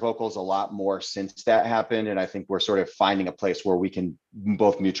honed our vocals a lot more since that happened. And I think we're sort of finding a place where we can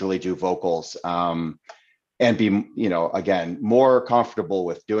both mutually do vocals and be, again, more comfortable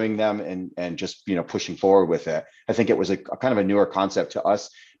with doing them and just, pushing forward with it. I think it was a kind of a newer concept to us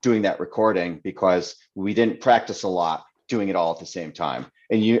doing that recording because we didn't practice a lot doing it all at the same time.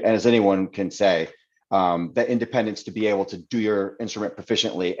 And as anyone can say, that independence to be able to do your instrument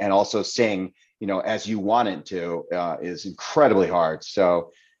proficiently and also sing, as you want it to, is incredibly hard.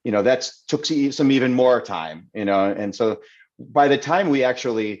 So, that's took some even more time, and so by the time we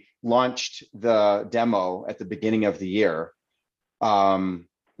actually launched the demo at the beginning of the year,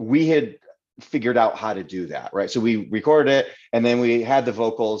 we had figured out how to do that, right? So we recorded it and then we had the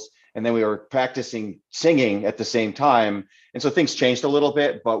vocals and then we were practicing singing at the same time. And so things changed a little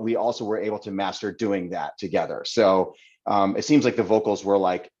bit, but we also were able to master doing that together. So it seems like the vocals were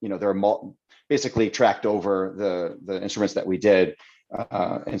like, they're basically tracked over the instruments that we did.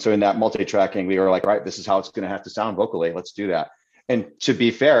 And so in that multi-tracking, we were like, right, this is how it's going to have to sound vocally. Let's do that. And to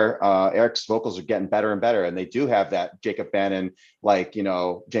be fair, Eric's vocals are getting better and better. And they do have that Jacob Bannon, like,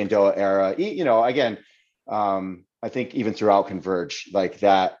 Jane Doe era, again, I think even throughout Converge, like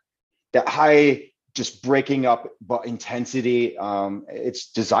that high, just breaking up but intensity,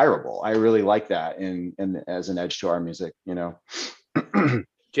 it's desirable. I really like that and as an edge to our music,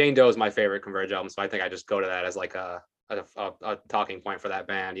 Jane Doe is my favorite Converge album, so I think I just go to that as like a talking point for that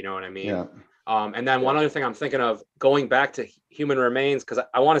band. You know what I mean? Yeah. And then one other thing I'm thinking of, going back to Human Remains, because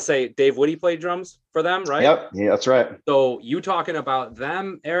I want to say Dave Woody played drums for them, right? Yep. Yeah, that's right. So you talking about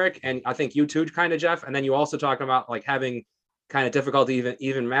them, Eric, and I think you too, kind of, Jeff, and then you also talking about like having kind of difficulty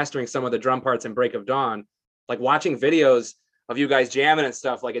even mastering some of the drum parts in Break of Dawn. Like watching videos of you guys jamming and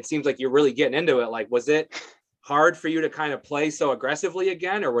stuff, like it seems like you're really getting into it. Like, was it hard for you to kind of play so aggressively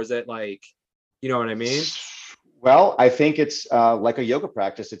again, or was it like, you know what I mean? Well, I think it's like a yoga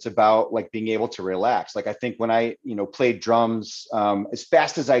practice. It's about like being able to relax. Like I think when I, played drums as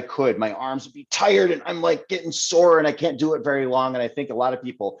fast as I could, my arms would be tired and I'm like getting sore and I can't do it very long. And I think a lot of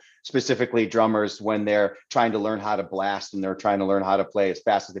people, specifically drummers, when they're trying to learn how to blast and they're trying to learn how to play as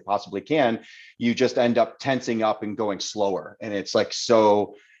fast as they possibly can, you just end up tensing up and going slower. And it's like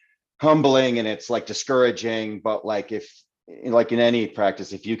so humbling and it's like discouraging. But like in any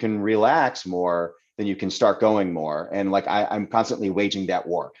practice, if you can relax more, then you can start going more. And like I'm constantly waging that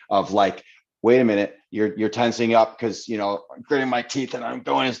war of like, wait a minute, you're tensing up because gritting my teeth and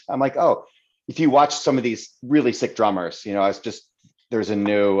I'm like, oh, if you watch some of these really sick drummers, there's a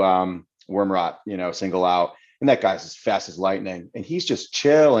new Wormrot, single out, and that guy's as fast as lightning and he's just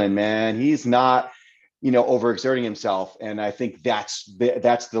chilling, man. He's not overexerting himself. And I think that's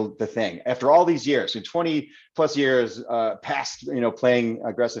the thing. After all these years, so 20 plus years past, playing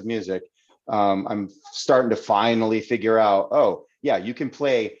aggressive music, I'm starting to finally figure out, oh yeah, you can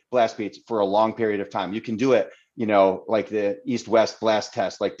play blast beats for a long period of time. You can do it, like the East-West blast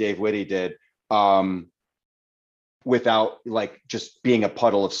test, like Dave Whitty did, without like just being a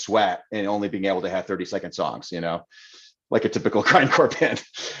puddle of sweat and only being able to have 30-second songs, like a typical grindcore band,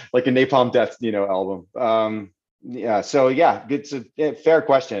 like a Napalm Death, album. So yeah, it's a fair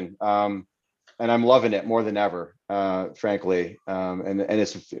question. And I'm loving it more than ever, frankly. And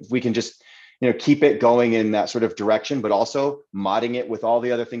if we can just, keep it going in that sort of direction, but also modding it with all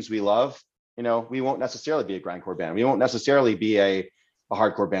the other things we love, we won't necessarily be a grindcore band. We won't necessarily be a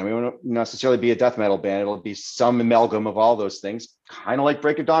hardcore band. We won't necessarily be a death metal band. It'll be some amalgam of all those things, kind of like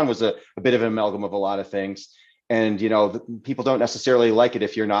Break of Dawn was a bit of an amalgam of a lot of things. And, people don't necessarily like it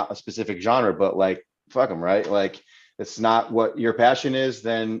if you're not a specific genre, but like, fuck them, right? Like, it's not what your passion is,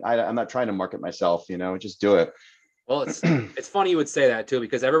 then I'm not trying to market myself, just do it. Well, it's funny you would say that too,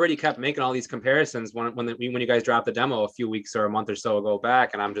 because everybody kept making all these comparisons when you guys dropped the demo a few weeks or a month or so ago back.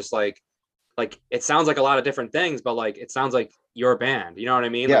 And I'm just like it sounds like a lot of different things, but like, it sounds like your band, you know what I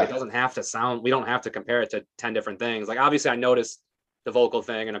mean? Yeah. Like it doesn't have to sound, we don't have to compare it to 10 different things. Like, obviously I noticed the vocal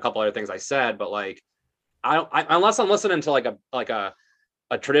thing and a couple other things I said, but like, unless I'm listening to like a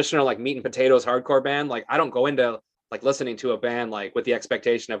traditional, like meat and potatoes hardcore band, like I don't go into like listening to a band like with the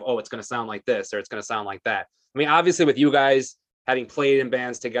expectation of, oh, it's going to sound like this or it's going to sound like that. I mean, obviously with you guys having played in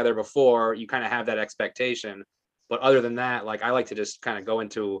bands together before, you kind of have that expectation. But other than that, like I like to just kind of go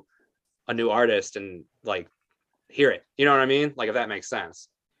into a new artist and like hear it. You know what I mean? Like if that makes sense.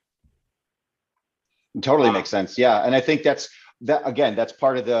 Totally makes sense. Yeah. And I think that's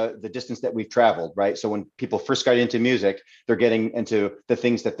part of the distance that we've traveled, right? So when people first got into music, they're getting into the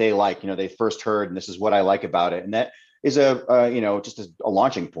things that they like, they first heard, and this is what I like about it. And that is just a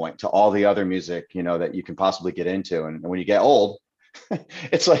launching point to all the other music, that you can possibly get into. And when you get old,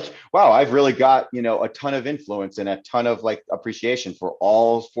 it's like, wow, I've really got, a ton of influence and a ton of like appreciation for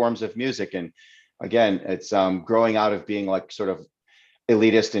all forms of music. And again, it's growing out of being like sort of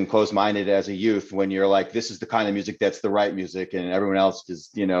elitist and closed-minded as a youth, when you're like, this is the kind of music that's the right music and everyone else is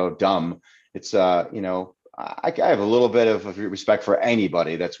dumb. It's I have a little bit of respect for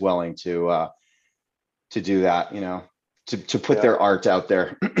anybody that's willing to do that, to put their art out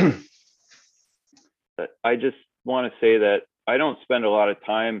there. I just want to say that I don't spend a lot of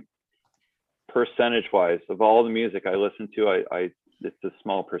time percentage wise of all the music I listen to. I it's a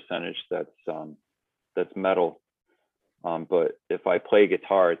small percentage that's metal. But if I play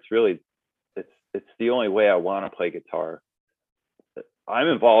guitar, it's the only way I want to play guitar. I'm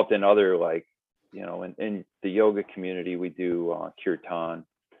involved in other, like, in the yoga community, we do kirtan,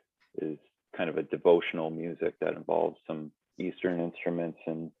 is kind of a devotional music that involves some Eastern instruments,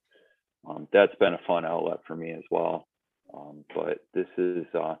 and that's been a fun outlet for me as well. But this has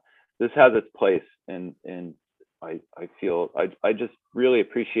its place, and I feel I just really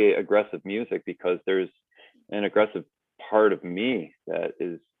appreciate aggressive music, because there's an aggressive part of me that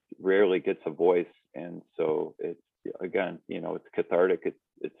rarely gets a voice, and so it's, again, it's cathartic,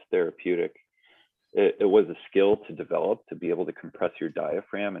 it's therapeutic. It was a skill to develop, to be able to compress your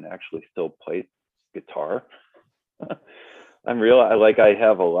diaphragm and actually still play guitar. I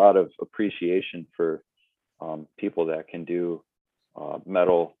have a lot of appreciation for people that can do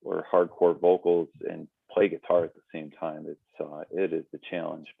metal or hardcore vocals and play guitar at the same time. It is a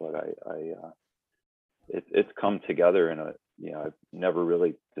challenge, but it's come together in I've never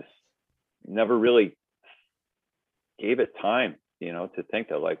really gave it time, to think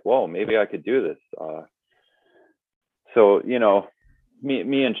that, like, whoa, maybe I could do this. So,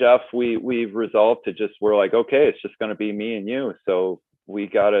 me and Jeff, we've resolved to we're like, okay, it's just going to be me and you. So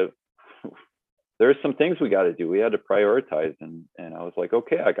there's some things we got to do. We had to prioritize, and I was like,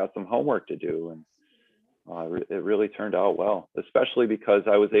 okay, I got some homework to do. And it really turned out well, especially because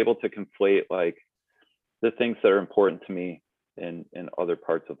I was able to conflate, like, the things that are important to me in other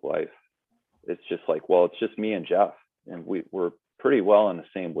parts of life. It's just like, well, it's just me and Jeff, and we're pretty well on the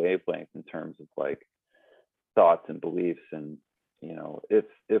same wavelength in terms of, like, thoughts and beliefs. And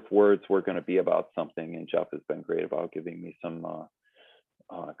if words were going to be about something, and Jeff has been great about giving me some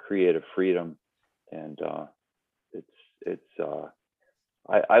creative freedom, and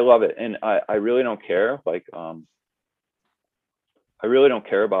I love it. And I really don't care, like, I really don't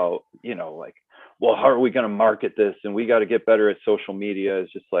care about, like, well, how are we going to market this, and we got to get better at social media.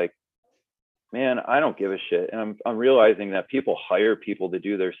 It's just like, man, I don't give a shit. And I'm realizing that people hire people to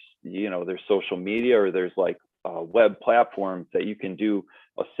do their social media, or there's like web platforms that you can do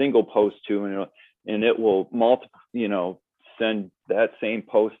a single post to, and it will send that same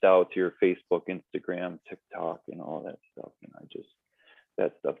post out to your Facebook, Instagram, TikTok, and all that stuff. And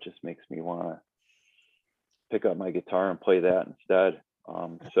that stuff just makes me want to pick up my guitar and play that instead.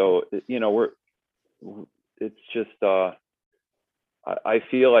 So it's just I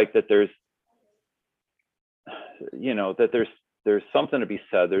feel like that there's there's something to be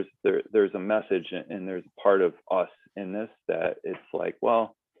said. There's a message, and there's a part of us in this that it's like,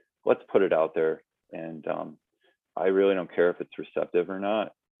 well, let's put it out there. And I really don't care if it's receptive or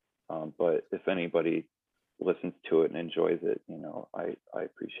not, but if anybody listens to it and enjoys it, I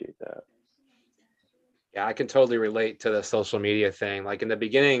appreciate that. Yeah, I can totally relate to the social media thing. Like in the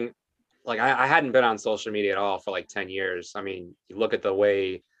beginning, like I hadn't been on social media at all for like 10 years. I mean, you look at the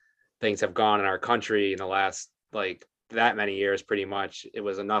way things have gone in our country in the last like that many years, pretty much. It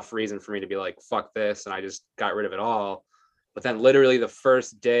was enough reason for me to be like, fuck this. And I just got rid of it all. But then literally the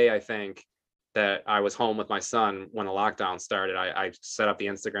first day, I think, that I was home with my son when the lockdown started, I set up the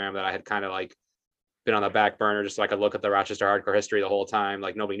Instagram that I had kind of like been on the back burner just so I could look at the Rochester hardcore history the whole time.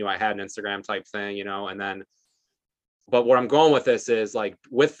 Like nobody knew I had an Instagram type thing, and then, but where I'm going with this is like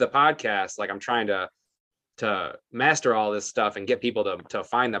with the podcast, like I'm trying to master all this stuff and get people to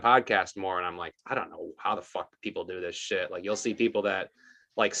find the podcast more. And I'm like, I don't know how the fuck people do this shit. Like you'll see people that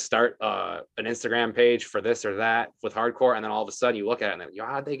like start an Instagram page for this or that with hardcore, and then all of a sudden you look at it and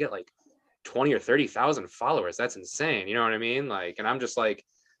how'd they get like 20 or 30,000 followers. That's insane. You know what I mean? Like, and I'm just like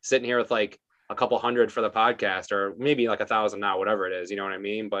sitting here with like a couple hundred for the podcast, or maybe like 1,000 now, whatever it is, you know what I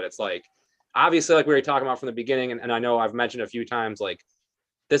mean? But it's like, obviously, like we were talking about from the beginning, and I know I've mentioned a few times, like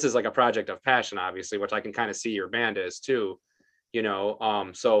this is like a project of passion, obviously, which I can kind of see your band is too, you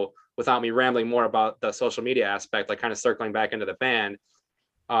know? So without me rambling more about the social media aspect, like kind of circling back into the band,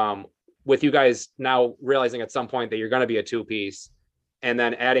 with you guys now realizing at some point that you're going to be a 2-piece, and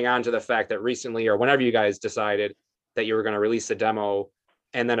then adding on to the fact that recently, or whenever you guys decided that you were going to release a demo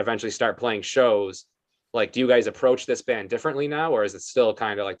and then eventually start playing shows, like, do you guys approach this band differently now, or is it still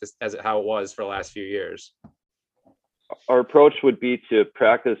kind of like this as how it was for the last few years? Our approach would be to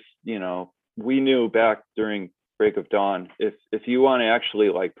practice, you know, we knew back during Break of Dawn, if you want to actually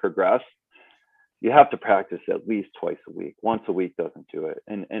like progress, you have to practice at least twice a week. Once a week doesn't do it.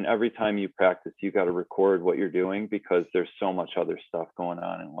 And every time you practice, you got to record what you're doing, because there's so much other stuff going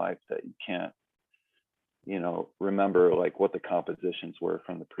on in life that you can't, you know, remember like what the compositions were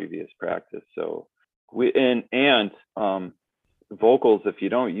from the previous practice. So vocals, if you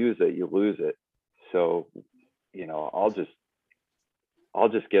don't use it, you lose it. So, you know, I'll just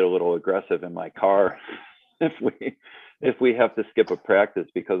get a little aggressive in my car if we have to skip a practice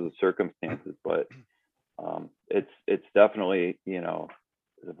because of circumstances. But it's definitely, you know,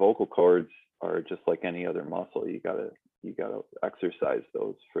 the vocal cords are just like any other muscle. You gotta exercise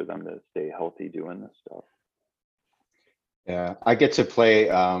those for them to stay healthy doing this stuff. Yeah, I get to play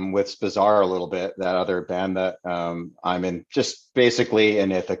with Spazar a little bit, that other band that I'm in, just basically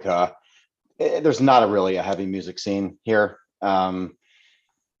in Ithaca. There's not really a heavy music scene here.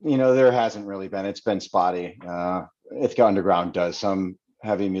 You know, there hasn't really been. It's been spotty. Ithaca Underground does some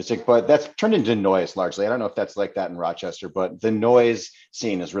heavy music, but that's turned into noise largely. I don't know if that's like that in Rochester, but the noise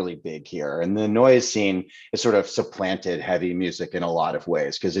scene is really big here. And the noise scene is sort of supplanted heavy music in a lot of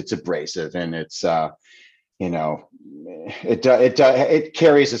ways because it's abrasive and it's, you know, it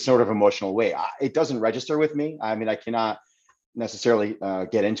carries a sort of emotional weight. It doesn't register with me. I mean, I cannot necessarily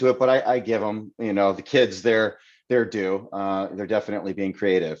get into it, but I give them, you know, the kids their due. They're definitely being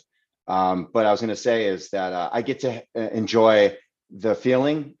creative. But I was going to say is that I get to enjoy the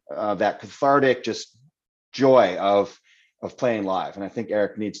feeling, that cathartic just joy of playing live, and I think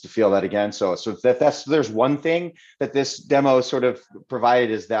Eric needs to feel that again. So there's one thing that this demo sort of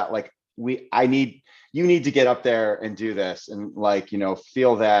provided, is that like you need to get up there and do this and like, you know,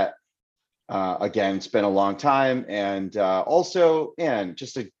 feel that again. It's been a long time, and also and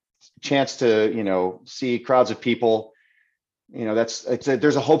just a chance to, you know, see crowds of people. You know,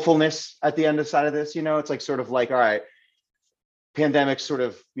 there's a hopefulness at the end of side of this. You know, it's like sort of like, all right, pandemic sort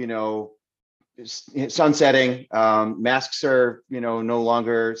of, you know, sunsetting, masks are, you know, no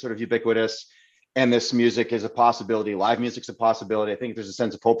longer sort of ubiquitous, and this music is a possibility. Live music's a possibility. I think there's a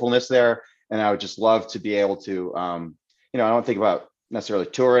sense of hopefulness there, and I would just love to be able to, you know, I don't think about necessarily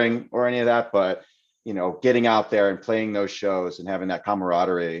touring or any of that, but you know, getting out there and playing those shows and having that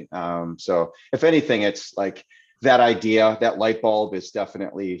camaraderie. So if anything, it's like that idea, that light bulb is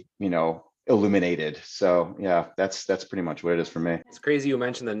definitely, you know, illuminated. So yeah, that's pretty much what it is for me. It's crazy you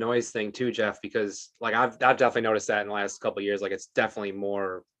mentioned the noise thing too, Jeff, because like I've definitely noticed that in the last couple of years. Like it's definitely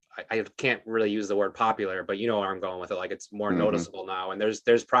more, I can't really use the word popular, but you know where I'm going with it. Like it's more noticeable now, and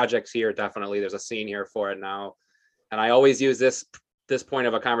there's projects here. Definitely there's a scene here for it now. And I always use this point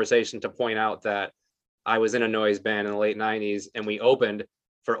of a conversation to point out that I was in a noise band in the late 90s, and we opened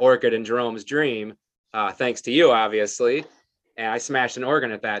for Orchid and Jerome's Dream, thanks to you, obviously. And I smashed an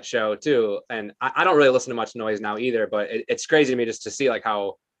organ at that show too. And I don't really listen to much noise now either, but it's crazy to me just to see like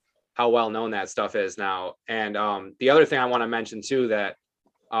how well known that stuff is now. And the other thing I want to mention too, that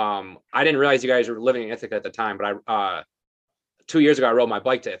I didn't realize you guys were living in Ithaca at the time, but I 2 years ago I rode my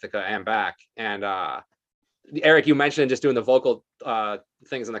bike to Ithaca and back. And Eric, you mentioned just doing the vocal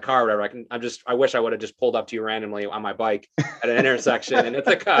things in the car or whatever. I wish I would have just pulled up to you randomly on my bike at an intersection in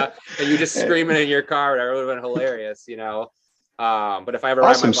Ithaca, and you just screaming in your car. That would have been hilarious, you know. But if I ever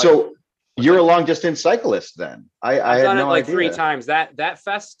awesome. Ride my bike, so you're a long distance cyclist then? I had done no it like idea. 3 times. That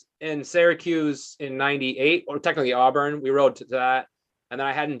fest in Syracuse in '98, or technically Auburn, we rode to that, and then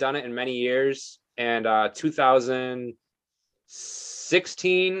I hadn't done it in many years. And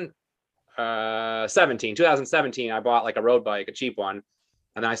 2017, I bought like a road bike, a cheap one,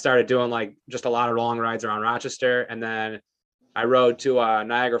 and then I started doing like just a lot of long rides around Rochester, and then I rode to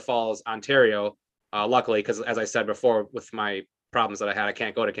Niagara Falls, Ontario. Luckily, because as I said before, with my problems that I had, I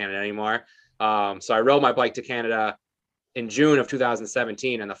can't go to Canada anymore. So I rode my bike to Canada in June of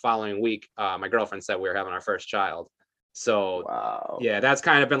 2017, and the following week, my girlfriend said we were having our first child. So wow. Yeah, that's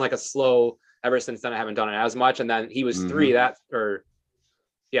kind of been like a slow. Ever since then, I haven't done it as much. And then he was 3 or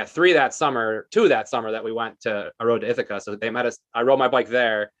yeah, 2 that summer that we went to, I rode to Ithaca. So they met us. I rode my bike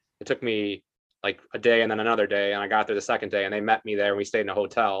there. It took me like a day and then another day. And I got there the second day and they met me there and we stayed in a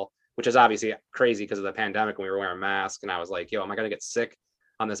hotel, which is obviously crazy because of the pandemic and we were wearing masks. And I was like, yo, am I going to get sick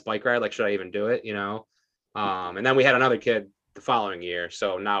on this bike ride? Like, should I even do it? You know? And then we had another kid the following year.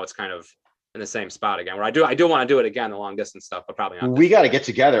 So now it's kind of in the same spot again where I do want to do it again, the long distance stuff, but probably not. We got to get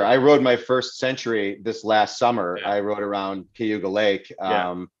together. I rode my first Century this last summer. Yeah. I rode around Cayuga Lake, did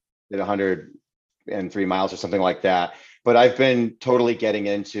 103 miles or something like that. But I've been totally getting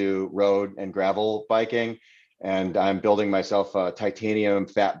into road and gravel biking, and I'm building myself a titanium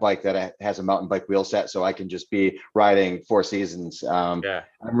fat bike that has a mountain bike wheel set, so I can just be riding 4 seasons. I'm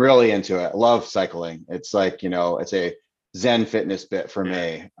really into it. I love cycling. It's like, it's a Zen fitness bit for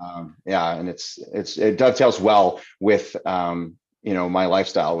me. And it dovetails well with my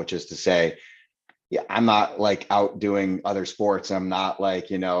lifestyle, which is to say, I'm not like out doing other sports. I'm not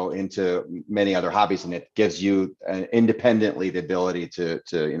like, into many other hobbies, and it gives you independently the ability to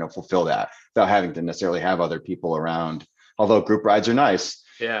fulfill that without having to necessarily have other people around. Although group rides are nice.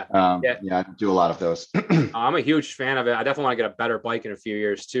 I do a lot of those. I'm a huge fan of it. I definitely want to get a better bike in a few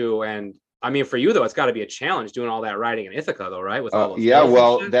years too. And I mean, for you though, it's got to be a challenge doing all that riding in Ithaca though, right? With all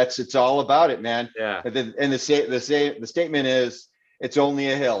those it's all about it, man. Yeah. And the statement is, it's only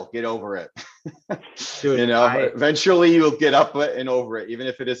a hill. Get over it. Dude, eventually you'll get up and over it, even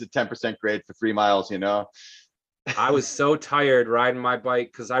if it is a 10% grade for 3 miles, I was so tired riding my bike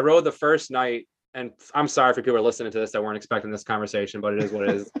because I rode the first night, and I'm sorry for people who are listening to this that weren't expecting this conversation, but it is what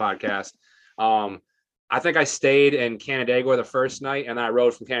it is, it's a podcast. I think I stayed in Canandaigua the first night, and then I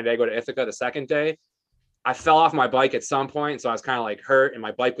rode from Canandaigua to Ithaca the second day. I fell off my bike at some point, so I was kind of like hurt, and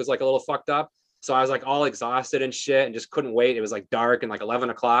my bike was like a little fucked up. So I was like all exhausted and shit and just couldn't wait. It was like dark and like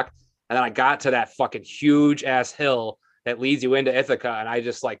 11 o'clock. And then I got to that fucking huge ass hill that leads you into Ithaca. And I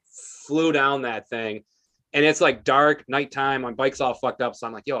just like flew down that thing. And it's like dark, nighttime. My bike's all fucked up. So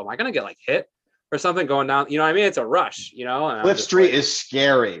I'm like, yo, am I going to get like hit or something going down? You know what I mean? It's a rush, And Cliff Street is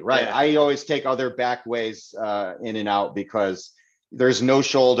scary, right? Yeah. I always take other back ways in and out because there's no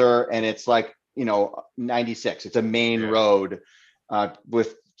shoulder and it's like, 96. It's a main road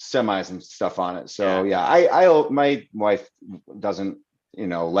with semis and stuff on it. So I my wife doesn't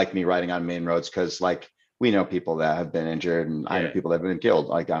like me riding on main roads because like we know people that have been injured and I know people that have been killed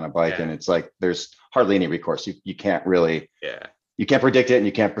like on a bike, and it's like there's hardly any recourse. You can't really you can't predict it and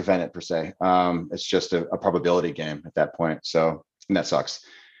you can't prevent it per se. It's just a probability game at that point. So, and that sucks.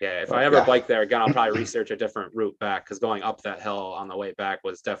 If I ever bike there again, I'll probably research a different route back because going up that hill on the way back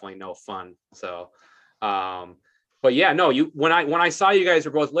was definitely no fun. So but when I saw you guys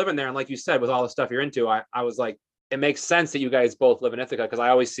were both living there, and like you said, with all the stuff you're into, I was like, it makes sense that you guys both live in Ithaca because I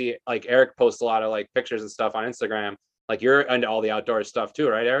always see like Eric posts a lot of like pictures and stuff on Instagram. Like you're into all the outdoor stuff too,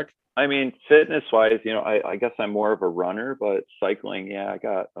 right, Eric? I mean, fitness wise, I guess I'm more of a runner, but cycling, I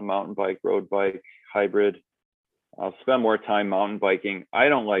got a mountain bike, road bike, hybrid. I'll spend more time mountain biking. I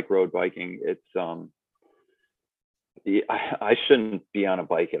don't like road biking. It's I shouldn't be on a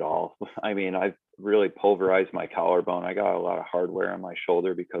bike at all. I mean, I've really pulverized my collarbone. I got a lot of hardware on my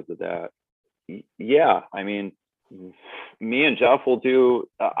shoulder because of that. I mean, me and Jeff will do,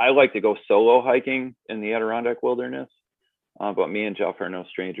 I like to go solo hiking in the Adirondack wilderness, but me and Jeff are no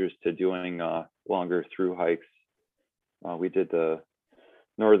strangers to doing longer through hikes. We did the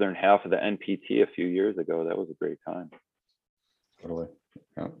northern half of the NPT a few years ago. That was a great time. Totally.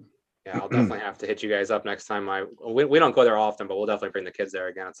 Yeah, I'll definitely have to hit you guys up next time. We don't go there often, but we'll definitely bring the kids there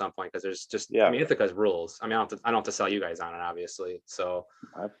again at some point because there's just I mean, Ithaca's rules. I mean, I don't have to sell you guys on it, obviously. So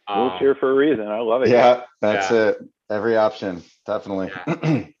I moved here for a reason. I love it. Yeah, that's it. Every option, definitely.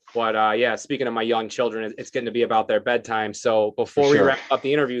 Yeah. But speaking of my young children, it's getting to be about their bedtime. So before we wrap up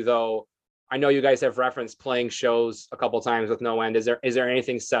the interview, though, I know you guys have referenced playing shows a couple times with No End. Is there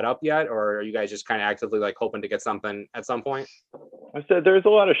anything set up yet, or are you guys just kind of actively like hoping to get something at some point? I said there's a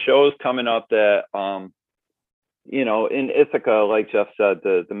lot of shows coming up that in Ithaca, like Jeff said,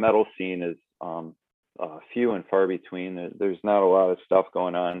 the metal scene is few and far between. There's not a lot of stuff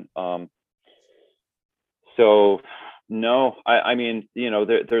going on. So no, I mean,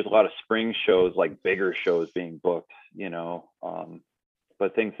 there's a lot of spring shows, like bigger shows being booked,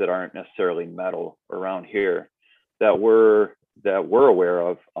 but things that aren't necessarily metal around here that we're aware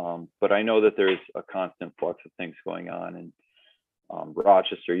of. But I know that there's a constant flux of things going on. And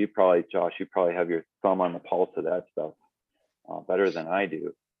Rochester, Josh, you probably have your thumb on the pulse of that stuff better than I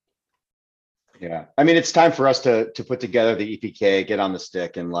do. Yeah. I mean, it's time for us to put together the EPK, get on the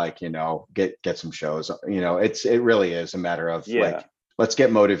stick and get some shows, it really is a matter of like, let's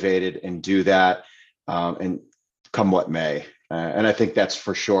get motivated and do that. And come what may. And I think that's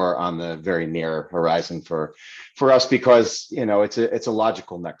for sure on the very near horizon for us, because, you know, it's a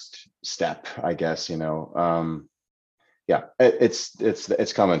logical next step, I guess, you know. Yeah,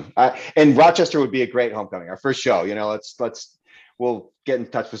 it's coming. And Rochester would be a great homecoming, our first show, you know. We'll get in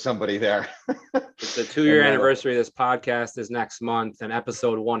touch with somebody there. It's the 2-year anniversary of this podcast is next month, and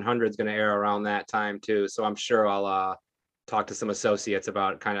episode 100 is going to air around that time too. So I'm sure I'll talk to some associates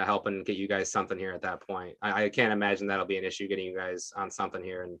about kind of helping get you guys something here at that point. I can't imagine that'll be an issue getting you guys on something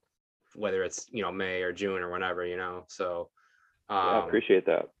here, and whether it's, you know, May or June or whenever, you know. So I appreciate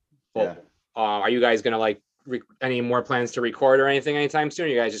that. Well, are you guys going to like any more plans to record or anything anytime soon? Or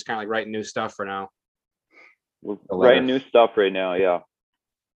you guys just kind of like writing new stuff for now? We're writing new stuff right now. Yeah.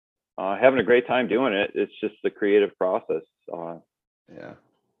 Having a great time doing it. It's just the creative process.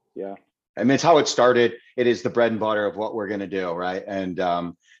 Yeah. I mean, it's how it started. It is the bread and butter of what we're going to do. Right. And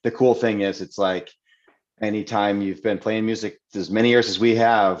the cool thing is, it's like, anytime you've been playing music as many years as we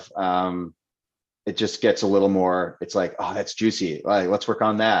have, it just gets a little more, it's like, oh, that's juicy. Like, let's work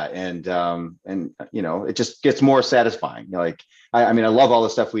on that. And you know, it just gets more satisfying. Like, I mean, I love all the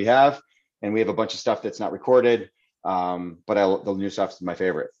stuff we have, and we have a bunch of stuff that's not recorded. But the new stuff is my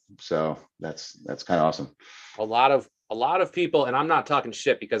favorite. So that's kind of awesome. A lot of people, and I'm not talking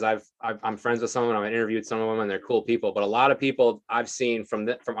shit because I'm friends with some of them. I've interviewed some of them, and they're cool people. But a lot of people I've seen from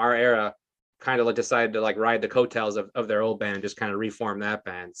our era kind of decided to like ride the coattails of their old band, just kind of reform that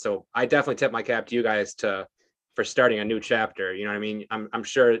band. So I definitely tip my cap to you guys for starting a new chapter. You know what I mean? I'm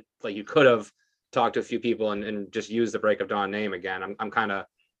sure like you could have talked to a few people and just used the Break of Dawn name again. I'm kind of,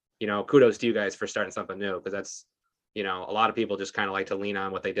 you know, kudos to you guys for starting something new, because that's, you know, a lot of people just kind of like to lean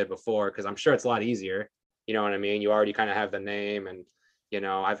on what they did before, because I'm sure it's a lot easier. You know what I mean? You already kind of have the name, and, you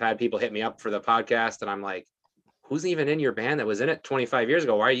know, I've had people hit me up for the podcast, and I'm like, who's even in your band that was in it 25 years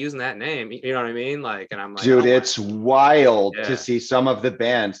ago? Why are you using that name? You know what I mean? Like, and I'm like, dude, it's wild Yeah. to see some of the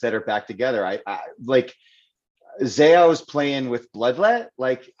bands that are back together. I like Zayo's playing with Bloodlet,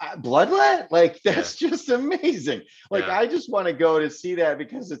 like that's just amazing. Like, Yeah. I just want to go to see that,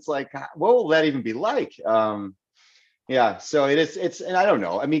 because it's like, what will that even be like? Yeah, so it's and I don't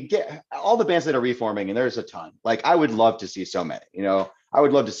know. I mean, get all the bands that are reforming, and there's a ton. Like, I would love to see so many, you know. I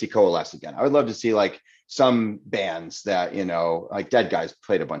would love to see Coalesce again. I would love to see like some bands that, you know, like Dead Guys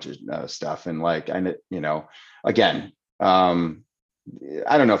played a bunch of stuff, and like, you know, again, I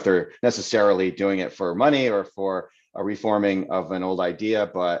don't know if they're necessarily doing it for money or for a reforming of an old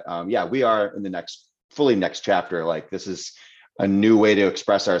idea, but yeah, we are in the next chapter. Like, this is a new way to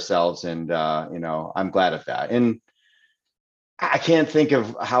express ourselves, and you know, I'm glad of that. And I can't think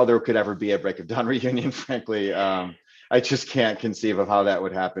of how there could ever be a Break of Dawn reunion, frankly. I just can't conceive of how that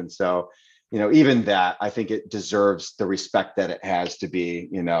would happen. So, you know, even that, I think it deserves the respect that it has to be,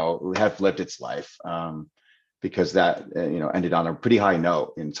 you know, have lived its life, because that, you know, ended on a pretty high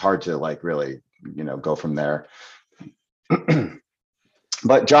note, and it's hard to like really, you know, go from there.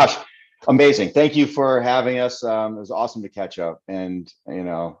 But Josh, amazing. Thank you for having us. It was awesome to catch up, and, you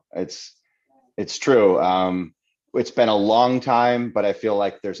know, it's true. It's been a long time, but I feel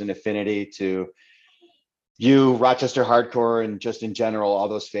like there's an affinity to you, Rochester hardcore, and just in general, all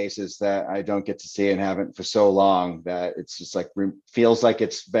those faces that I don't get to see and haven't for so long, that it's just like feels like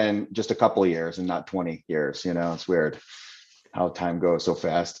it's been just a couple of years and not 20 years. You know, it's weird how time goes so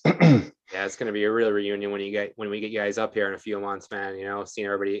fast. Yeah, it's gonna be a real reunion when we get you guys up here in a few months, man. You know, seeing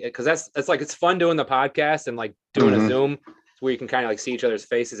everybody, because that's like, it's fun doing the podcast and like doing a Zoom where you can kind of like see each other's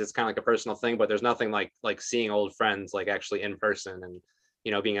faces. It's kind of like a personal thing, but there's nothing like seeing old friends like actually in person, and,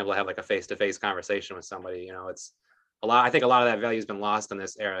 you know, being able to have like a face-to-face conversation with somebody. You know, it's a lot. I think a lot of that value has been lost in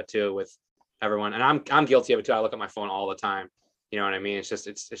this era too, with everyone. And I'm guilty of it too. I look at my phone all the time. You know what I mean? It's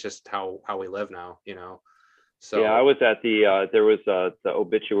just how we live now, you know? So yeah, I was at there was the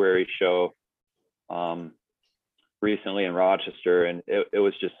obituary show recently in Rochester, and it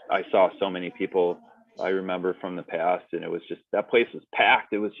was just, I saw so many people I remember from the past, and it was just, that place was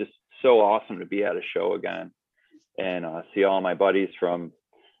packed. It was just so awesome to be at a show again and see all my buddies from,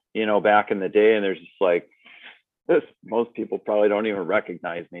 you know, back in the day. And there's just like this, most people probably don't even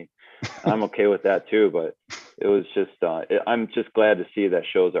recognize me. I'm okay with that too, but it was just I'm just glad to see that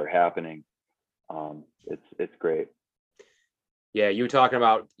shows are happening. It's great. yeah, you talking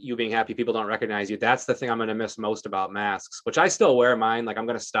about you being happy people don't recognize you. That's the thing I'm going to miss most about masks, which I still wear mine. Like, I'm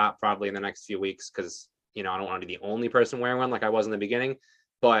going to stop probably in the next few weeks, because, you know, I don't want to be the only person wearing one like I was in the beginning.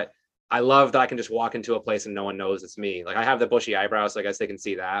 But I love that I can just walk into a place and no one knows it's me. Like, I have the bushy eyebrows, so I guess they can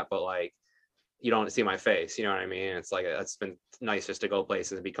see that, but like, you don't see my face. You know what I mean? It's like, it's been nice just to go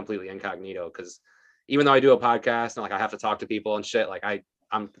places and be completely incognito, because even though I do a podcast and like I have to talk to people and shit, like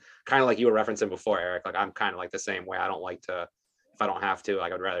I'm kind of like you were referencing before, Eric. Like I'm kind of like the same way. I don't like to, if I don't have to,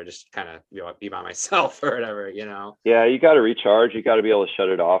 like I'd rather just kind of, be by myself or whatever, Yeah, you got to recharge. You got to be able to shut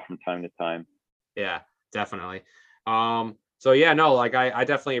it off from time to time. Yeah, definitely. So yeah, no, like I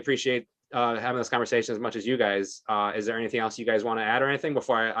definitely appreciate having this conversation as much as you guys. Is there anything else you guys want to add or anything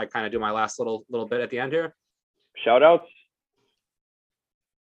before I kind of do my last little bit at the end here? Shout outs.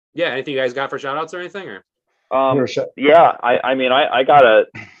 Yeah, anything you guys got for shout outs or anything? Or Yeah, I mean, I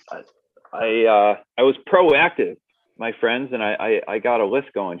was proactive, my friends, and I got a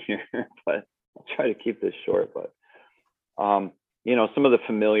list going here, but I'll try to keep this short. But some of the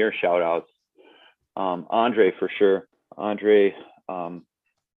familiar shout outs, Andre for sure, Andre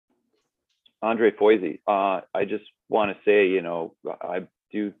Foisey. I just want to say, I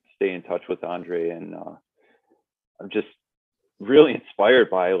do stay in touch with Andre, and I'm just really inspired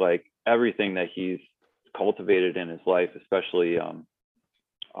by like everything that he's cultivated in his life, especially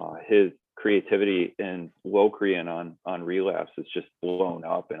his creativity in Locrian on Relapse is just blown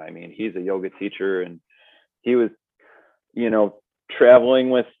up. And I mean, he's a yoga teacher, and he was, traveling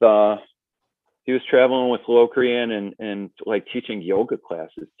with Locrian and like teaching yoga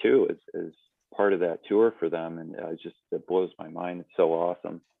classes too as part of that tour for them. And it blows my mind. It's so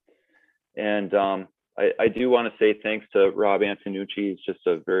awesome. And I do want to say thanks to Rob Antonucci. He's just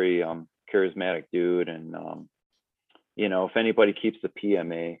a very charismatic dude. And, if anybody keeps the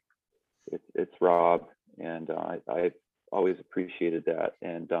PMA, it's Rob. And I always appreciated that.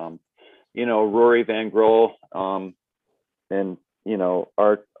 And, Rory Van Grohl, and,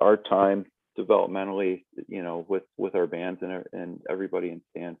 our time developmentally, with our bands and everybody in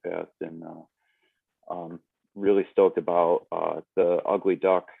Standfast, and really stoked about the Ugly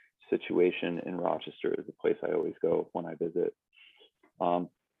Duck situation in Rochester is a place I always go when I visit.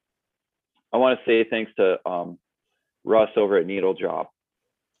 I want to say thanks to Russ over at Needle Drop.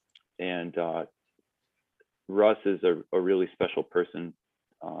 And Russ is a really special person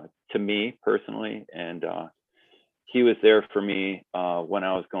to me personally. And he was there for me when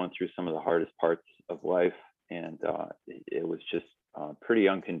I was going through some of the hardest parts of life. And it was just pretty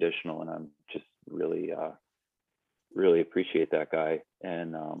unconditional. And I'm just really, really appreciate that guy.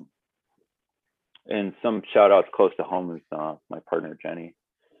 And some shout outs close to home is my partner, Jenny.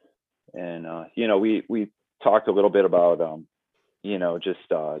 And, we talked a little bit about,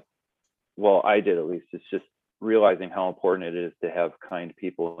 well, I did at least, it's just realizing how important it is to have kind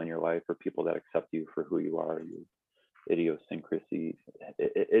people in your life, or people that accept you for who you are, your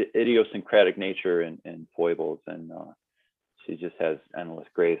idiosyncratic nature and foibles. And she just has endless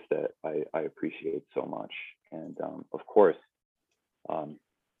grace that I appreciate so much. And of course,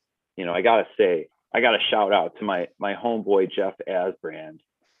 I gotta say, I gotta shout out to my homeboy Jeff Asbrand,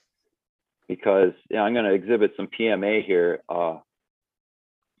 because I'm gonna exhibit some PMA here.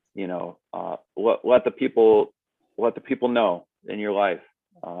 Let the people know in your life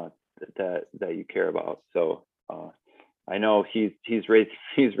that you care about. So I know he's right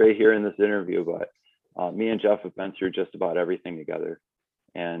here in this interview, but me and Jeff have been through just about everything together,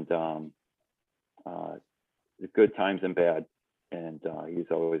 and good times and bad. And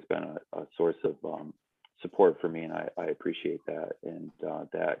he's always been a source of support for me, and I appreciate that. And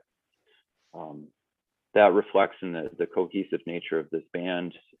that reflects in the cohesive nature of this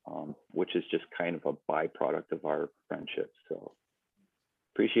band, which is just kind of a byproduct of our friendship. So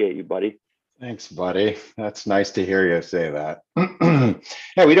appreciate you, buddy. Thanks, buddy. That's nice to hear you say that.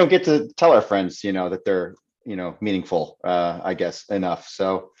 Yeah, we don't get to tell our friends, that they're, meaningful, I guess, enough.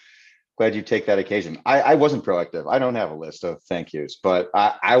 So glad you take that occasion. I wasn't proactive. I don't have a list of thank yous, but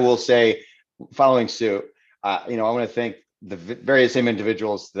I will say, following suit, I want to thank the various same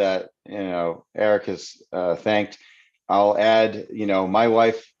individuals that, Eric has thanked. I'll add, my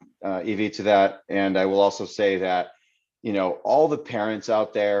wife, Evie, to that. And I will also say that, all the parents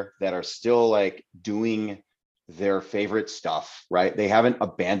out there that are still like doing their favorite stuff, right? They haven't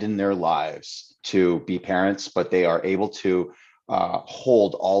abandoned their lives to be parents, but they are able to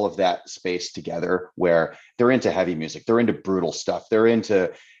hold all of that space together, where they're into heavy music, they're into brutal stuff, they're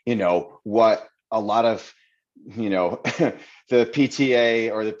into, what a lot of, the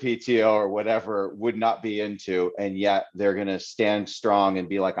PTA or the PTO or whatever would not be into, and yet they're going to stand strong and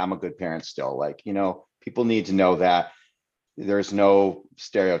be like, I'm a good parent still. Like, people need to know that there's no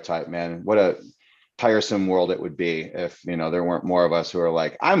stereotype, man. What a tiresome world it would be if, there weren't more of us who are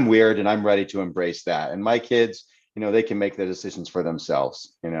like, I'm weird and I'm ready to embrace that. And my kids, they can make the decisions for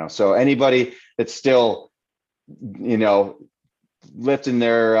themselves, so anybody that's still, lifting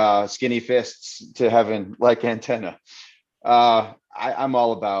their skinny fists to heaven like Antenna, I'm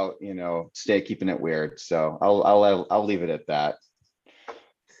all about, keeping it weird. So I'll leave it at that.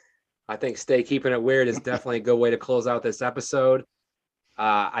 I think stay keeping it weird is definitely a good way to close out this episode.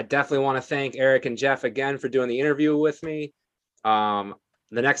 I definitely want to thank Eric and Jeff again for doing the interview with me. The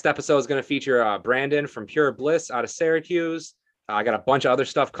next episode is going to feature Brandon from Pure Bliss out of Syracuse. I got a bunch of other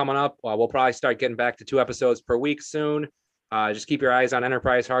stuff coming up. We'll probably start getting back to 2 episodes per week soon. Just keep your eyes on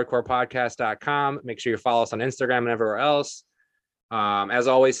enterprisehardcorepodcast.com. Make sure you follow us on Instagram and everywhere else. As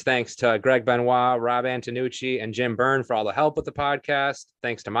always, thanks to Greg Benoit, Rob Antonucci, and Jim Byrne for all the help with the podcast.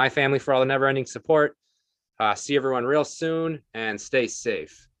 Thanks to my family for all the never-ending support. See everyone real soon, and stay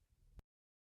safe.